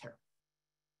feel better?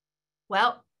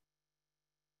 Well,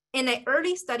 in an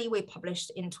early study we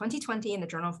published in 2020 in the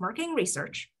Journal of Marketing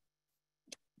Research,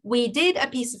 we did a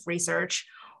piece of research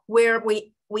where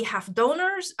we have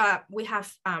donors,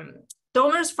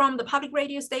 donors from the public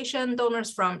radio station,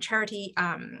 donors from charity,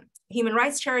 human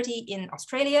rights charity in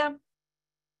Australia.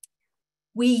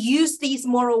 We use these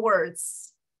moral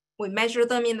words. We measure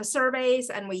them in the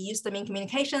surveys and we use them in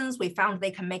communications. We found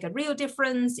they can make a real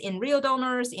difference in real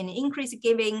donors, in increased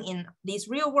giving in these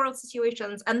real world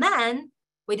situations. And then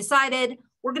we decided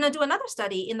we're going to do another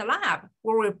study in the lab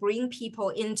where we bring people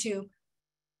into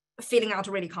filling out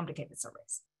really complicated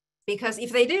surveys. Because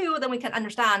if they do, then we can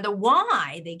understand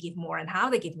why they give more and how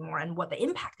they give more and what the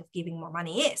impact of giving more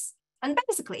money is. And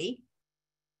basically,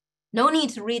 no need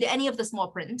to read any of the small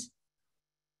print.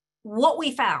 What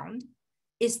we found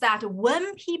is that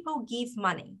when people give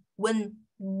money, when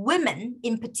women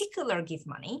in particular give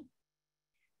money,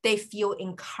 they feel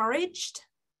encouraged.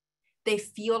 They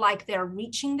feel like they're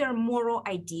reaching their moral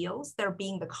ideals. They're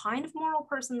being the kind of moral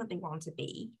person that they want to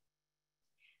be.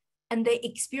 And they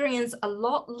experience a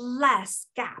lot less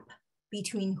gap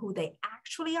between who they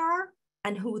actually are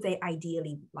and who they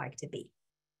ideally like to be.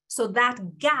 So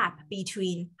that gap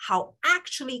between how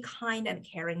actually kind and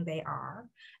caring they are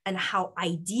and how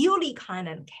ideally kind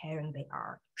and caring they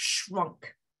are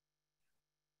shrunk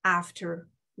after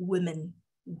women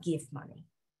give money.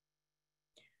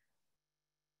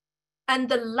 And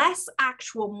the less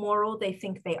actual moral they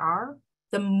think they are,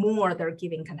 the more their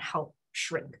giving can help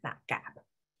shrink that gap.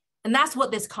 And that's what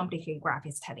this complicated graph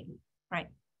is telling you, right?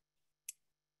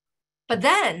 But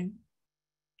then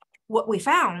what we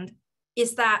found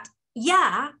is that,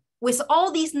 yeah, with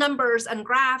all these numbers and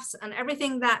graphs and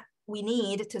everything that we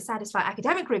need to satisfy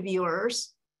academic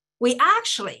reviewers, we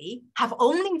actually have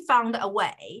only found a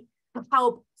way to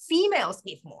help females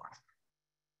give more.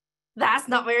 That's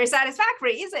not very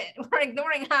satisfactory, is it? We're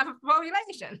ignoring half of the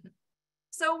population.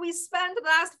 So we spent the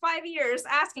last 5 years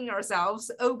asking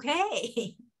ourselves,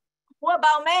 okay, what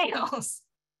about males?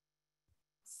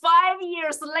 5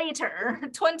 years later,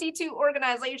 22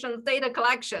 organizations data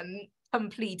collection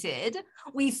completed.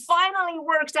 We finally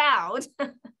worked out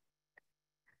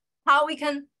how we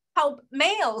can help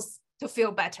males to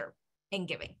feel better in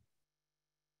giving.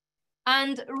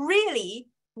 And really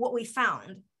what we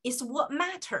found is what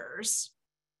matters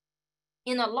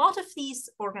in a lot of these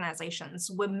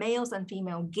organizations when males and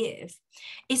female give,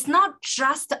 it's not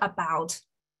just about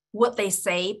what they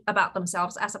say about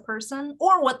themselves as a person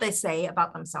or what they say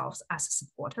about themselves as a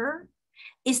supporter.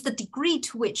 Is the degree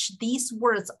to which these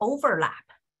words overlap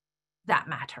that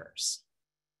matters.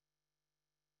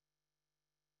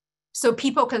 So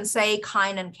people can say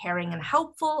kind and caring and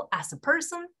helpful as a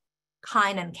person,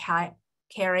 kind and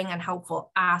caring and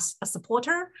helpful as a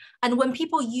supporter. And when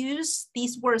people use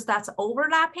these words that's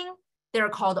overlapping, they're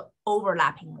called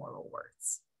overlapping moral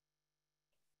words.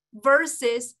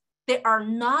 Versus there are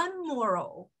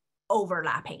non-moral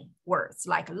overlapping words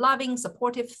like loving,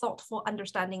 supportive, thoughtful,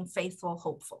 understanding, faithful,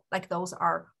 hopeful. Like those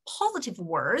are positive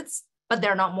words, but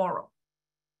they're not moral.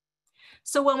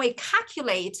 So when we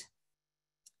calculate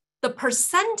the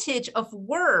percentage of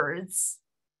words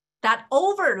that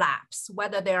overlaps,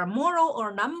 whether they're moral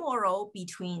or non-moral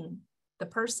between the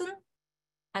person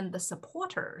and the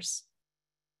supporters,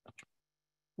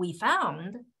 we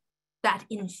found that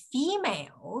in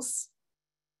females,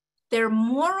 their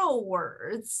moral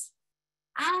words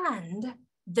and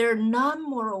their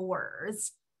non-moral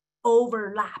words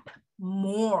overlap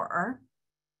more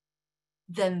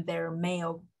than their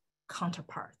male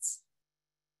counterparts.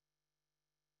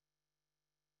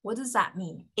 What does that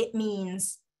mean? It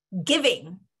means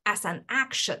giving as an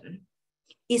action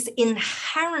is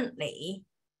inherently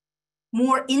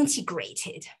more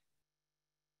integrated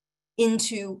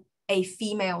into a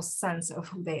female sense of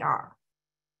who they are.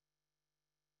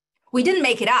 We didn't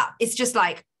make it up. It's just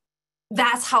like,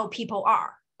 that's how people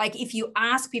are. Like if you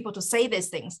ask people to say these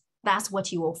things, that's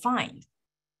what you will find.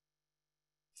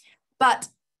 But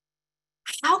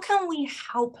how can we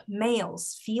help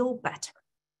males feel better?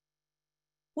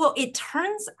 Well, it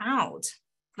turns out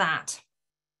that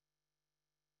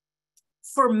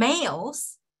for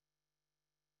males,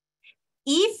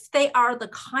 if they are the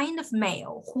kind of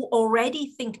male who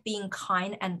already think being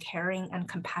kind and caring and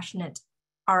compassionate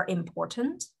are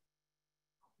important,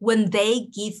 when they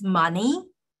give money,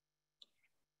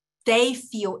 they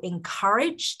feel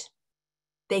encouraged.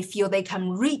 They feel they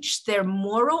can reach their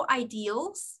moral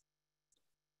ideals.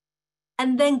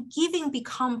 And then giving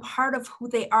become part of who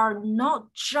they are,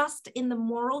 not just in the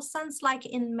moral sense, like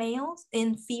in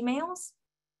females,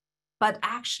 but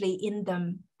actually in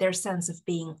their sense of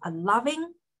being a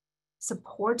loving,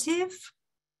 supportive,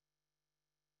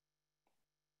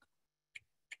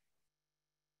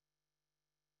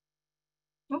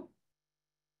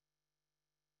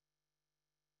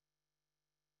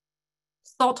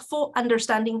 thoughtful,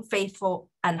 understanding, faithful,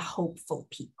 and hopeful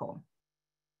people.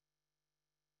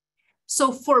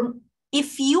 So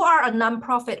if you are a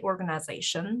nonprofit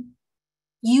organization,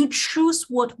 you choose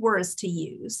what words to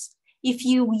use. If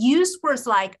you use words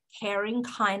like caring,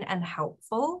 kind, and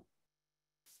helpful,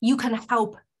 you can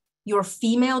help your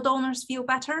female donors feel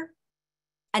better,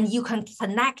 and you can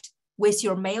connect with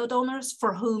your male donors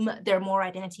for whom their moral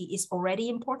identity is already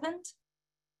important.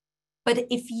 But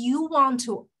if you want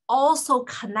to also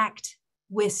connect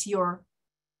with your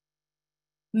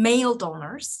male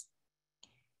donors,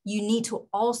 you need to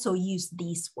also use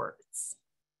these words: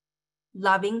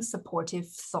 loving, supportive,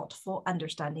 thoughtful,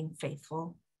 understanding,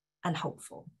 faithful, and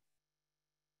hopeful.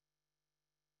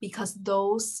 Because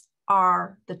those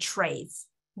are the traits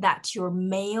that your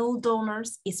male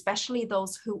donors, especially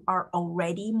those who are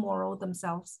already moral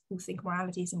themselves, who think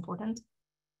morality is important,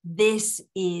 this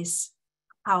is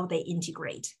how they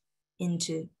integrate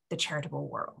into the charitable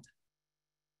world.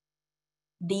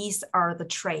 These are the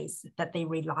traits that they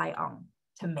rely on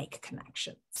to make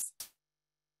connections.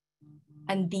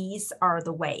 And these are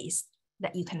the ways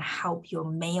that you can help your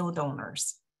male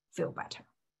donors feel better.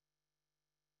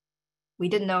 We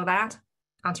didn't know that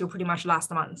until pretty much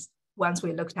last month, once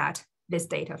we looked at this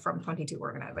data from 22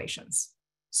 organizations.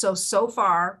 So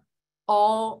far,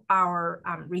 all our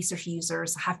research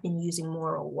users have been using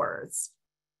moral words.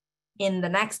 In the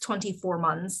next 24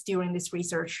 months, during this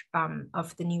research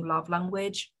of the new love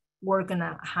language, we're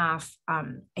gonna have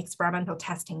experimental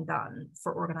testing done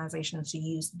for organizations to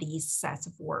use these sets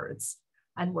of words.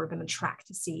 And we're gonna track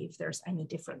to see if there's any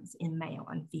difference in male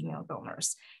and female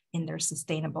donors in their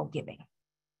sustainable giving.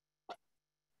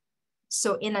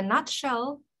 So in a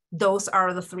nutshell, those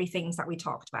are the three things that we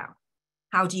talked about.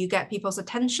 How do you get people's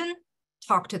attention?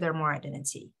 Talk to their moral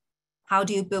identity. How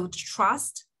do you build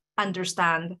trust?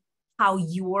 Understand how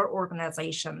your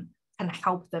organization can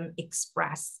help them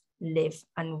express, live,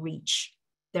 and reach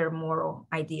their moral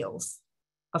ideals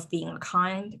of being a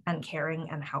kind and caring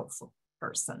and helpful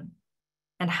person.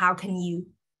 And how can you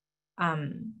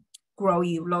grow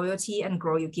your loyalty and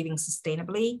grow your giving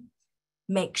sustainably?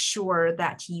 Make sure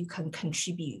that you can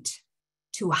contribute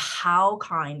to how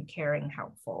kind, caring,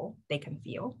 helpful they can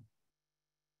feel,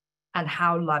 and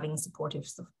how loving, supportive,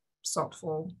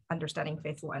 thoughtful, understanding,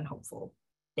 faithful, and hopeful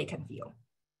they can feel.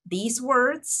 These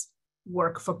words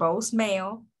work for both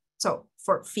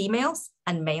for females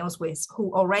and males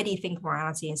who already think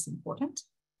morality is important.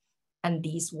 And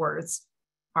these words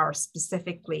are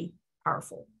specifically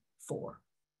powerful for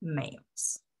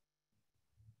males.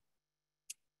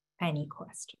 Any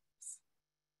questions?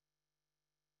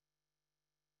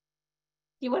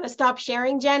 You want to stop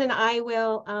sharing, Jen, and I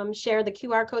will share the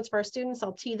QR codes for our students.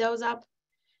 I'll tee those up.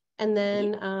 And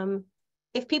then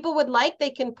if people would like, they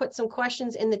can put some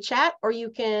questions in the chat, or you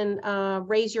can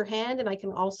raise your hand and I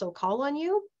can also call on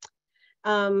you.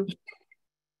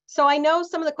 So I know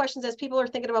some of the questions as people are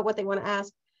thinking about what they want to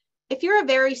ask. If you're a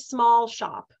very small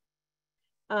shop,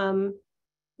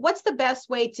 what's the best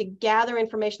way to gather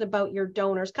information about your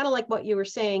donors? Kind of like what you were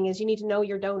saying is you need to know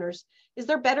your donors. Is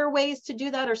there better ways to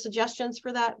do that or suggestions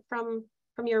for that from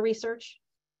your research?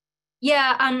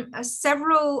 Yeah,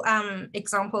 several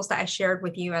examples that I shared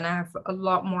with you, and I have a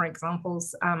lot more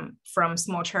examples from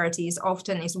small charities.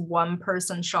 Often is one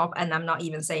person shop, and I'm not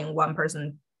even saying one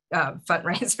person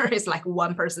fundraiser. Is like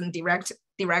one person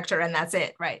director, and that's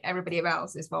it, right? Everybody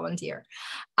else is volunteer.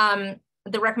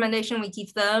 The recommendation we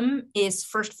give them is,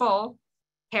 first of all,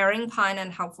 caring, kind,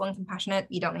 and helpful and compassionate.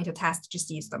 You don't need to test, just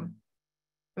use them.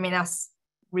 I mean, that's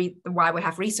why we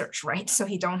have research, right? So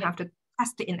you don't have to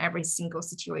test it in every single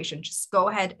situation. Just go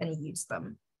ahead and use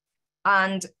them.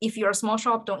 And if you're a small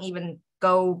shop, don't even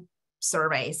go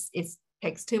surveys. It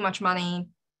takes too much money.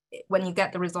 When you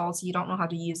get the results, you don't know how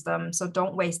to use them. So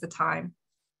don't waste the time.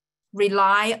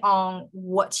 Rely on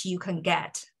what you can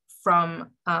get from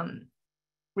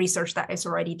research that is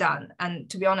already done. And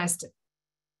to be honest,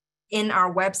 in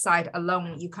our website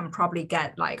alone, you can probably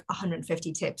get like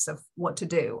 150 tips of what to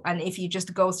do. And if you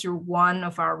just go through one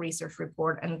of our research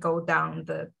report and go down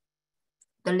the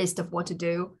list of what to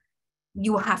do,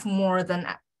 you have more than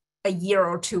a year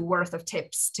or two worth of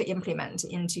tips to implement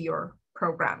into your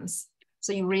programs.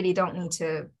 So you really don't need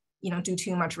to, do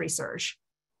too much research.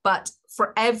 But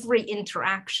for every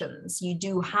interactions you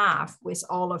do have with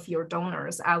all of your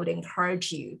donors, I would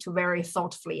encourage you to very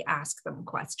thoughtfully ask them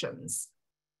questions,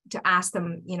 to ask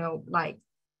them, like,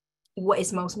 what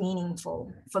is most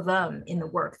meaningful for them in the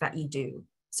work that you do.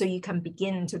 So you can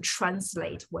begin to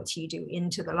translate what you do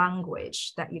into the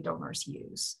language that your donors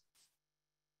use.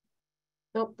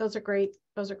 Nope, those are great.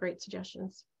 Those are great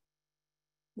suggestions.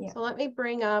 Yeah. So let me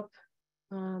bring up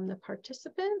the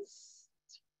participants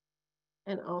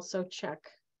and also check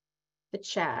the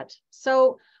chat.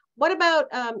 So what about,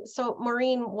 so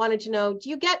Maureen wanted to know, do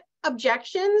you get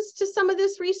objections to some of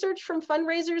this research from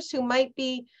fundraisers who might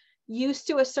be used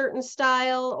to a certain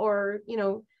style or,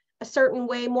 a certain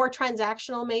way, more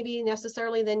transactional maybe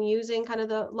necessarily than using kind of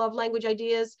the love language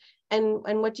ideas? And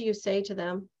what do you say to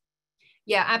them?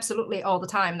 Yeah, absolutely, all the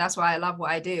time. That's why I love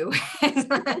what I do.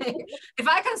 Like, if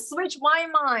I can switch my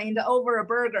mind over a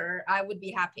burger, I would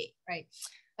be happy, right?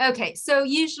 Okay, so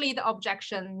usually the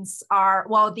objections are,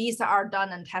 well, these are done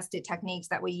and tested techniques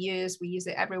that we use. We use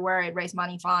it everywhere. It raise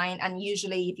money fine. And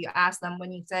usually if you ask them,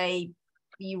 when you say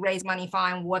you raise money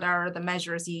fine, what are the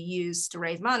measures you use to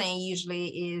raise money?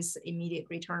 Usually is immediate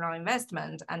return on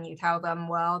investment. And you tell them,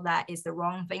 well, that is the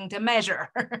wrong thing to measure.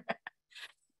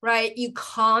 Right? You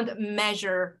can't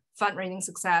measure fundraising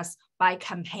success by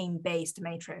campaign-based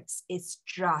matrix. It's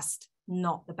just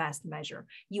not the best measure.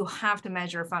 You have to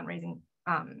measure fundraising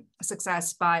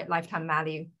success by lifetime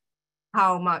value,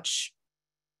 how much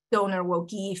donor will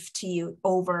give to you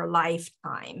over a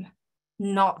lifetime,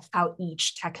 not how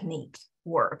each technique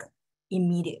works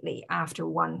immediately after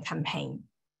one campaign.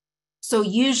 So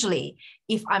usually,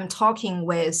 if I'm talking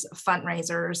with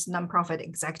fundraisers, nonprofit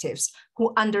executives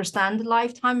who understand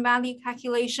lifetime value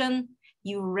calculation,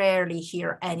 you rarely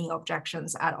hear any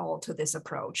objections at all to this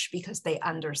approach because they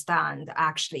understand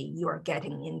actually you are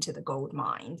getting into the gold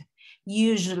mine.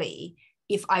 Usually,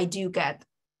 if I do get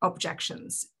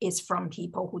objections, it's from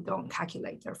people who don't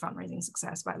calculate their fundraising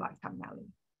success by lifetime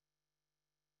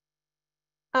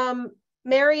value.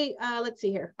 Mary, let's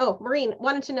see here. Oh, Maureen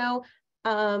wanted to know,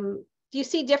 do you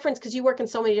see difference, because you work in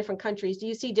so many different countries, do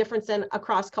you see difference in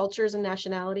across cultures and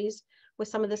nationalities with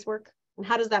some of this work? And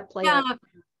how does that play out?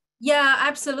 Yeah,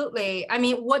 absolutely. I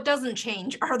mean, what doesn't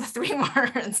change are the three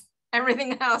words.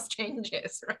 Everything else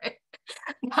changes, right?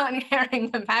 Not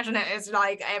caring, compassionate is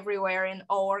like everywhere in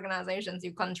all organizations,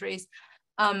 your countries.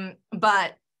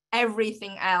 But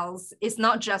everything else is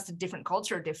not just a different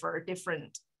culture,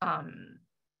 different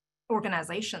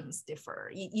organizations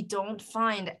differ. You don't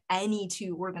find any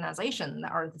two organizations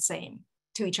that are the same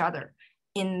to each other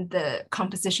in the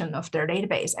composition of their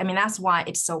database. I mean, that's why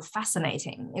it's so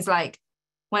fascinating. It's like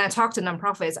when I talk to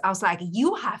nonprofits, I was like,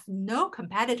 you have no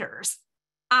competitors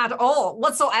at all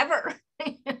whatsoever.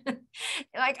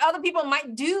 Like other people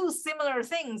might do similar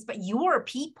things, but your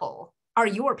people are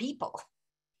your people.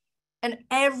 And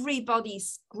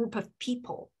everybody's group of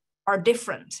people are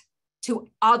different to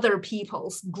other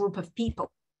people's group of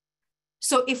people.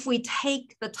 So if we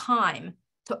take the time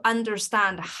to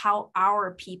understand how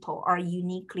our people are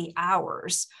uniquely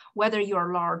ours, whether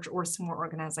you're a large or small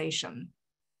organization,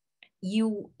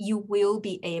 you will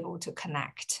be able to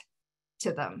connect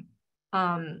to them.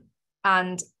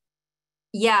 And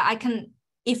yeah, I can,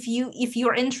 if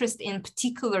you're interested in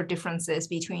particular differences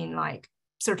between like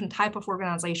certain type of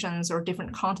organizations or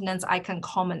different continents, I can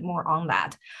comment more on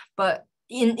that. But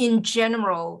in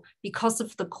general, because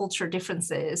of the culture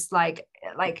differences, like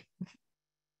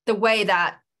the way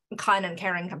that kind and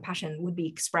caring compassion would be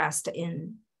expressed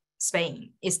in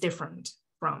Spain is different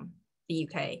from the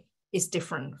UK, is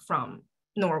different from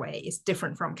Norway, is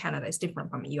different from Canada, is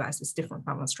different from the US, is different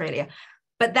from Australia.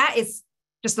 But that is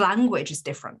just language is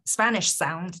different. Spanish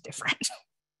sound different.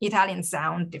 Italian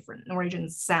sound different. Norwegian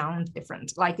sound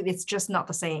different. Like it's just not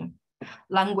the same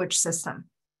language system.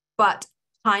 But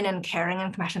kind and caring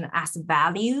and compassion as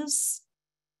values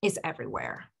is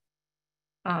everywhere.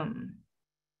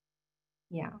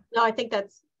 Yeah. No, I think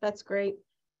that's great.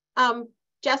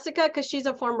 Jessica, because she's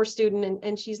a former student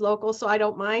and she's local, so I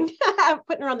don't mind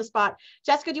putting her on the spot.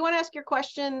 Jessica, do you want to ask your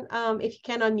question if you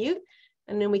can unmute,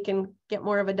 and then we can get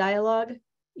more of a dialogue?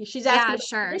 She's asking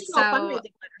sure. Additional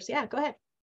fundraising letters. Yeah, go ahead.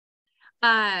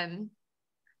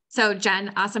 So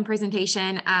Jen, awesome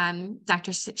presentation.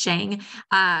 Dr. Shang,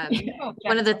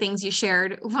 one of the things you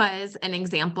shared was an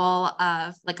example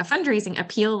of like a fundraising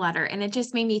appeal letter. And it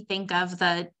just made me think of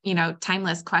the,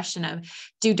 timeless question of,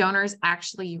 do donors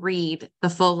actually read the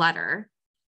full letter?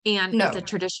 And No. is a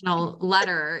traditional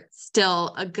letter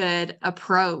still a good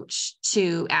approach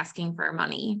to asking for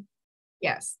money?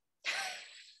 Yes.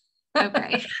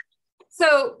 Okay.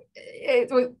 So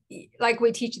like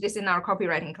we teach this in our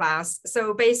copywriting class.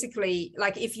 So basically,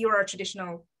 like if you're a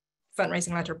traditional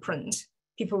fundraising letter print,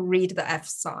 people read the F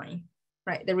sign,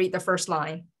 right? They read the first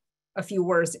line, a few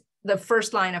words, the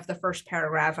first line of the first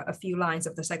paragraph, a few words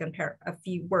of the second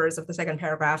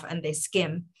paragraph, and they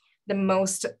skim. The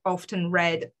most often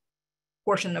read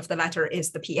portion of the letter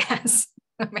is the PS.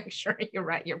 Make sure you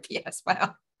write your PS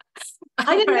file.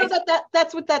 I didn't know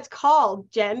that's what that's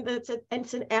called, Jen.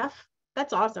 It's an F.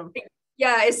 That's awesome.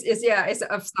 Yeah, it's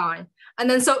a F sign. And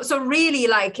then so really,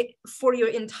 like for your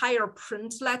entire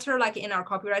print letter, like in our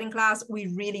copywriting class, we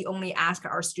really only ask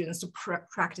our students to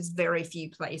practice very few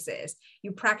places.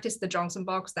 You practice the Johnson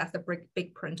box, that's the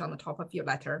big print on the top of your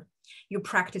letter. You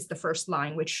practice the first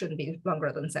line, which shouldn't be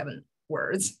longer than 7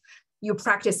 words. You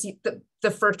practice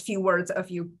the first few words of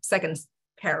your second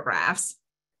paragraphs.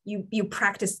 You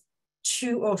practice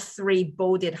 2 or 3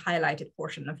 bolded, highlighted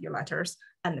portion of your letters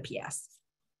and the PS.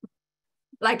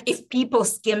 Like if people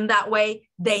skim that way,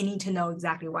 they need to know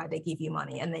exactly why they give you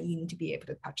money, and then you need to be able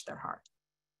to touch their heart.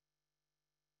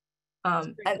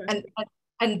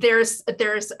 And there's a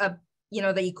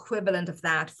the equivalent of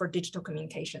that for digital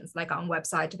communications. Like on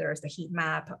website, there's the heat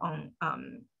map. On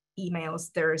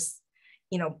emails, there's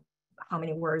how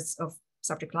many words of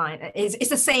subject line. It's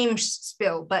the same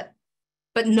spill, but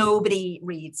nobody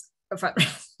reads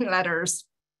letters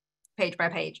page by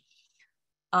page.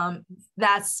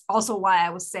 That's also why I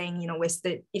was saying, with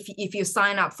if you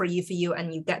sign up for U4U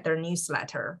and you get their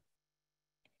newsletter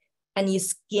and you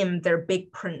skim their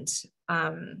big print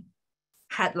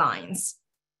headlines,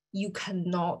 you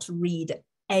cannot read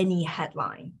any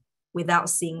headline without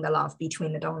seeing the love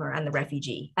between the donor and the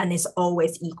refugee. And it's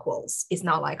always equals. It's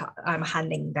not like I'm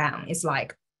handing down. It's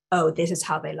like, oh, this is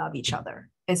how they love each other.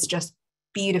 It's just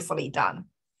beautifully done.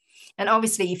 And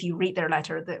obviously, if you read their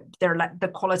letter,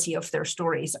 the quality of their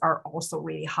stories are also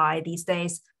really high these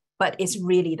days, but it's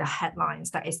really the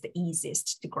headlines that is the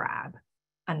easiest to grab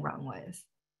and run with.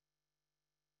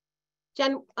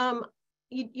 Jen,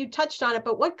 you touched on it,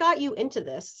 but what got you into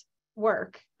this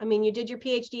work? I mean, you did your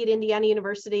PhD at Indiana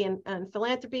University and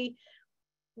philanthropy.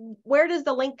 Where does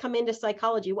the link come into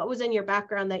psychology? What was in your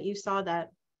background that you saw that?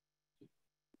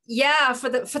 Yeah, for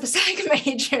the psych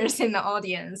majors in the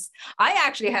audience, I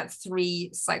actually had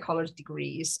 3 psychology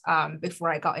degrees before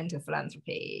I got into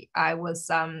philanthropy. I was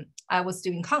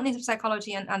doing cognitive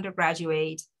psychology in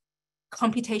undergraduate,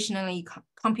 computational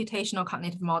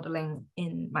cognitive modeling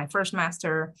in my first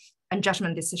master, and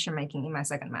judgment decision making in my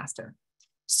second master.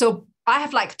 So I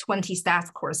have like 20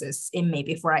 stats courses in me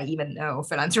before I even know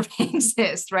philanthropy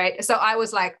exists, right? So I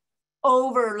was like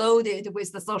overloaded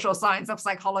with the social science of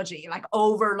psychology, like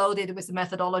overloaded with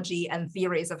methodology and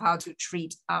theories of how to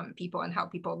treat people and how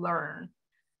people learn.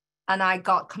 And I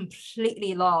got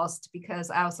completely lost because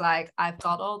I was like, I've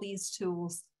got all these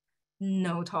tools,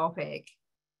 no topic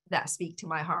that speak to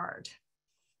my heart.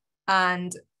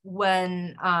 And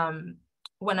when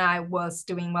I was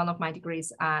doing one of my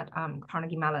degrees at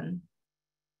Carnegie Mellon,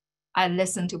 I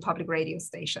listened to public radio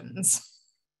stations.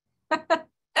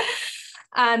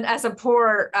 And as a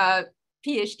poor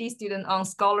PhD student on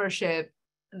scholarship,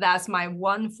 that's my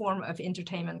one form of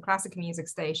entertainment, classic music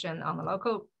station on the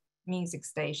local music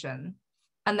station.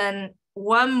 And then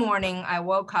one morning I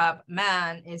woke up,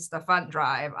 man, it's the fund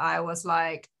drive. I was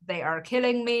like, they are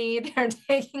killing me. They're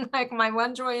taking like my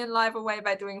one joy in life away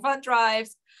by doing fund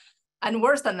drives. And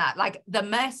worse than that, like the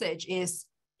message is,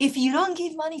 if you don't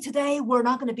give money today, we're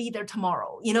not going to be there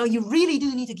tomorrow. You really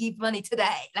do need to give money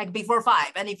today, like before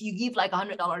 5. And if you give like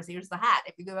 $100, here's the hat.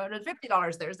 If you give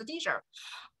 $150, there's the t-shirt.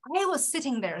 I was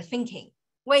sitting there thinking,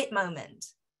 wait a moment.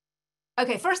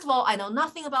 Okay, first of all, I know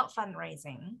nothing about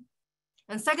fundraising.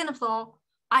 And second of all,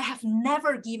 I have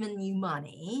never given you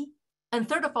money. And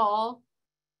third of all,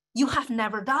 you have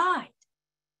never died.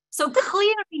 So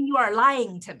clearly you are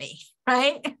lying to me,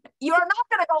 right? You are not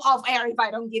going to go off air if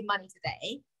I don't give money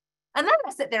today. And then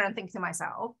I sit there and think to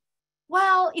myself,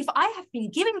 well, if I have been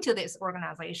giving to this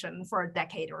organization for a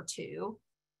decade or 2,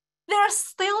 they're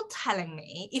still telling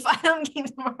me if I don't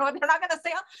give them, they're not going to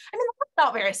say, I mean, that's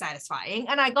not very satisfying.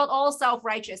 And I got all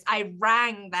self-righteous. I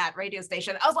rang that radio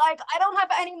station. I was like, I don't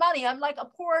have any money. I'm like a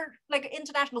poor, like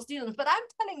international student, but I'm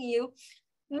telling you,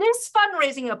 this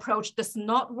fundraising approach does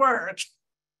not work.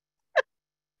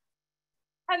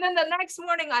 And then the next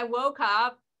morning I woke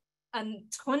up and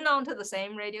tuned on to the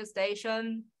same radio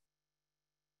station.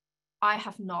 I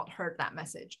have not heard that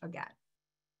message again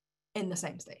in the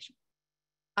same station.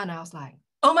 And I was like,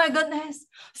 oh my goodness,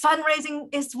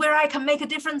 fundraising is where I can make a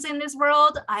difference in this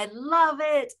world. I love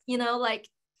it. You know, like,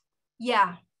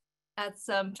 yeah, that's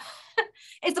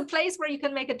it's a place where you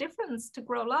can make a difference to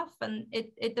grow love. And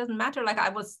it doesn't matter. Like I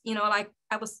was, you know, like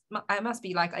I must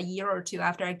be like a year or two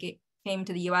after I came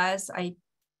to the US. I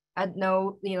had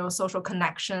no, you know, social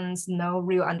connections, no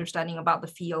real understanding about the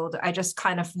field. I just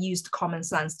kind of used common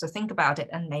sense to think about it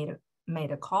and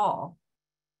made a call.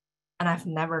 And I've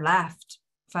never left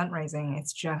fundraising.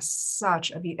 It's just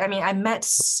such a I mean, I met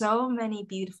so many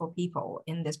beautiful people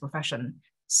in this profession.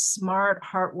 Smart,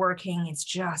 hardworking. It's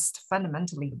just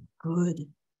fundamentally good,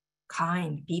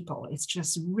 kind people. It's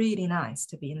just really nice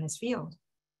to be in this field.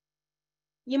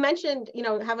 You mentioned, you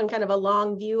know, having kind of a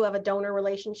long view of a donor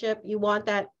relationship. You want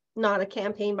that, not a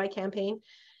campaign by campaign.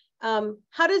 How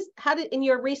did in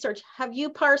your research, have you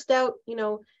parsed out, you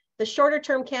know, the shorter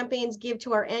term campaigns give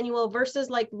to our annual versus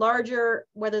like larger,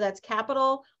 whether that's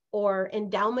capital or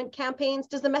endowment campaigns?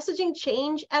 Does the messaging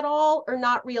change at all or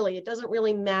not really? It doesn't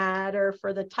really matter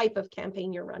for the type of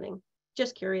campaign you're running.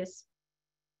 Just curious.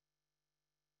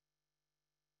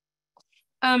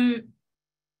 I'm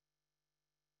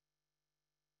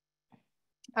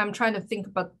trying to think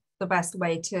about the best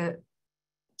way to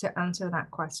answer that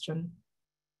question.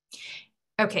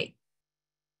 Okay.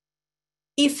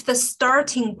 If the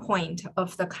starting point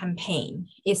of the campaign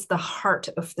is the heart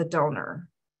of the donor,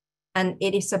 and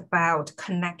it is about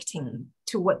connecting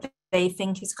to what they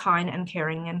think is kind and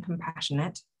caring and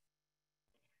compassionate,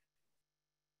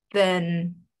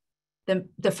 then the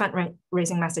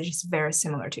fundraising message is very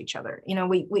similar to each other. You know,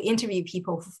 we interview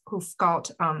people who've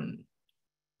got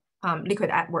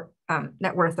liquid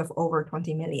net worth of over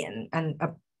 20 million,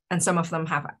 and some of them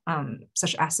have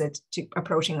such assets to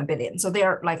approaching $1 billion. So they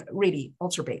are like really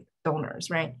ultra big donors,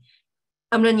 right?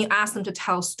 And then you ask them to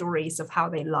tell stories of how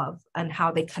they love and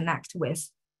how they connect with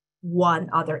one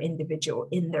other individual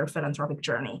in their philanthropic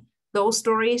journey. Those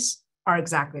stories are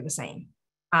exactly the same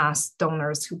as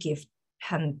donors who give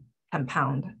 10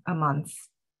 pounds a month,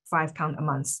 £5 a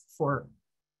month for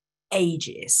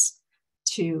ages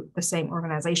to the same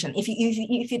organization. If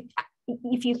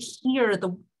you hear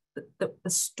the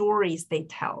stories they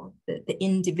tell, the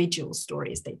individual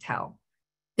stories they tell,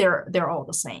 they're all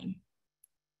the same.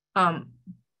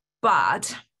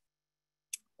 But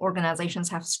organizations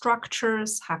have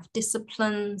structures, have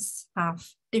disciplines, have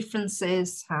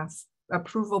differences, have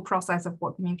approval process of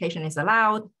what communication is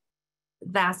allowed.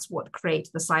 That's what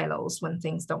creates the silos when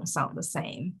things don't sound the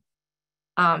same.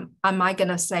 Am I going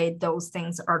to say those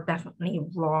things are definitely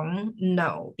wrong?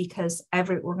 No, because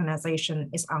every organization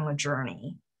is on a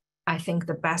journey. I think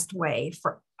the best way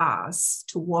for us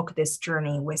to walk this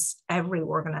journey with every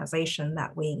organization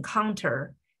that we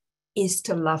encounter is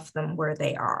to love them where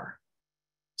they are.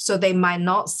 So they might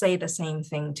not say the same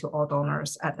thing to all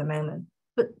donors at the moment,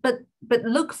 but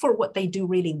look for what they do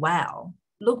really well.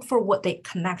 Look for what they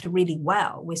connect really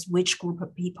well with which group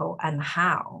of people and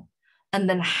how, and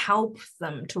then help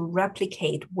them to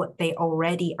replicate what they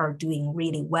already are doing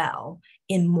really well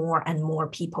in more and more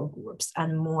people groups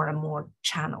and more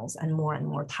channels and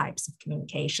more types of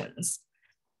communications.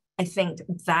 I think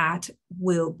that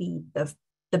will be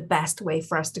the best way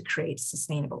for us to create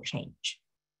sustainable change.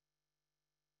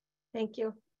 Thank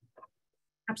you.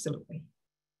 Absolutely.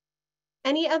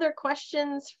 Any other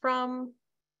questions from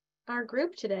our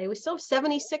group today? We still have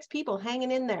 76 people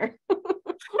hanging in there.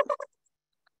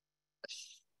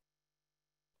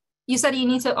 You said you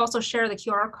need to also share the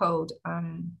QR code.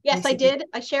 Yes, I did.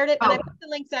 I shared it, and I put the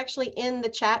links actually in the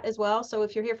chat as well. So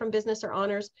if you're here from Business or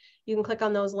Honors, you can click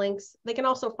on those links. They can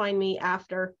also find me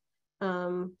after.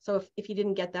 So if you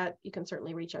didn't get that, you can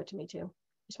certainly reach out to me too.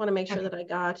 Just want to make sure that I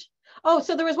got. Oh,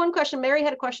 so there was one question. Mary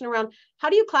had a question around how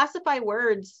do you classify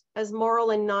words as moral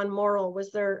and non-moral?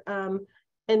 Was there,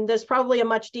 and there's probably a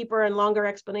much deeper and longer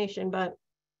explanation, but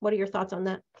what are your thoughts on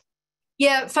that?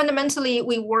 Yeah, fundamentally,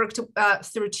 we worked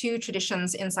through two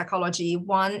traditions in psychology.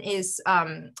 One is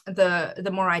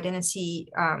the moral identity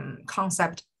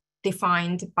concept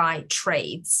defined by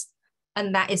traits,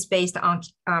 and that is based on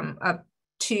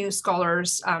two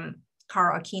scholars,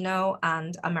 Carl Aquino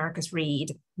and Americus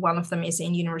Reed. One of them is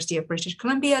in University of British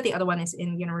Columbia. The other one is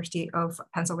in University of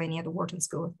Pennsylvania, the Wharton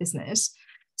School of Business.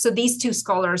 So these two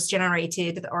scholars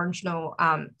generated the original,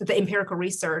 the empirical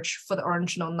research for the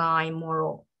original 9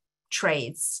 moral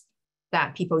traits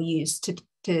that people use to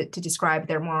to describe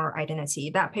their moral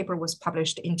identity. That paper was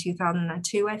published in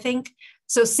 2002, I think.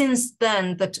 So since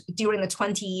then, during the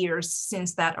 20 years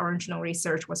since that original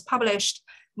research was published,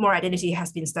 moral identity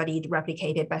has been studied,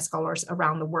 replicated by scholars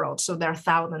around the world. So there are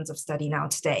thousands of studies now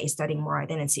today studying moral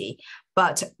identity,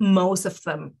 but most of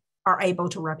them are able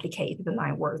to replicate the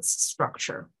 9 words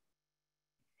structure.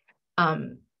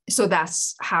 So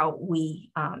that's how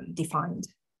we defined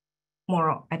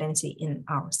moral identity in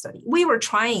our study. We were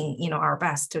trying, our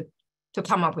best to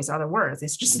come up with other words.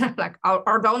 It's just like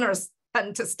our donors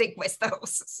tend to stick with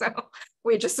those. So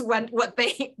we just went what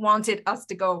they wanted us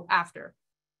to go after.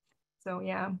 So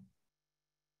yeah.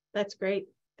 That's great.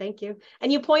 Thank you.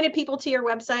 And you pointed people to your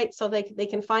website so they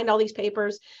can find all these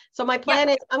papers. So my plan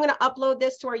is I'm going to upload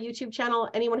this to our YouTube channel.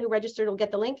 Anyone who registered will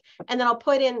get the link. And then I'll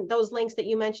put in those links that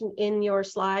you mentioned in your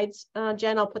slides,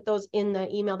 Jen. I'll put those in the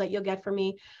email that you'll get from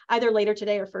me either later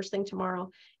today or first thing tomorrow.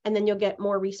 And then you'll get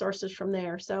more resources from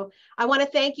there. So I want to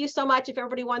thank you so much. If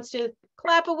everybody wants to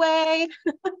clap away,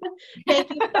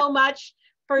 thank you so much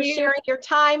for sharing your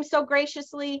time so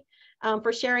graciously,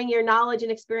 for sharing your knowledge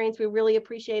and experience. We really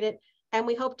appreciate it. And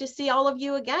we hope to see all of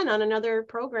you again on another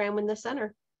program in the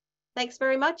center. Thanks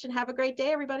very much and have a great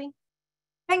day, everybody.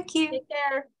 Thank you. Take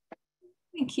care.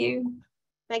 Thank you.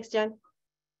 Thanks, Jen.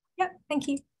 Yep, thank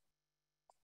you.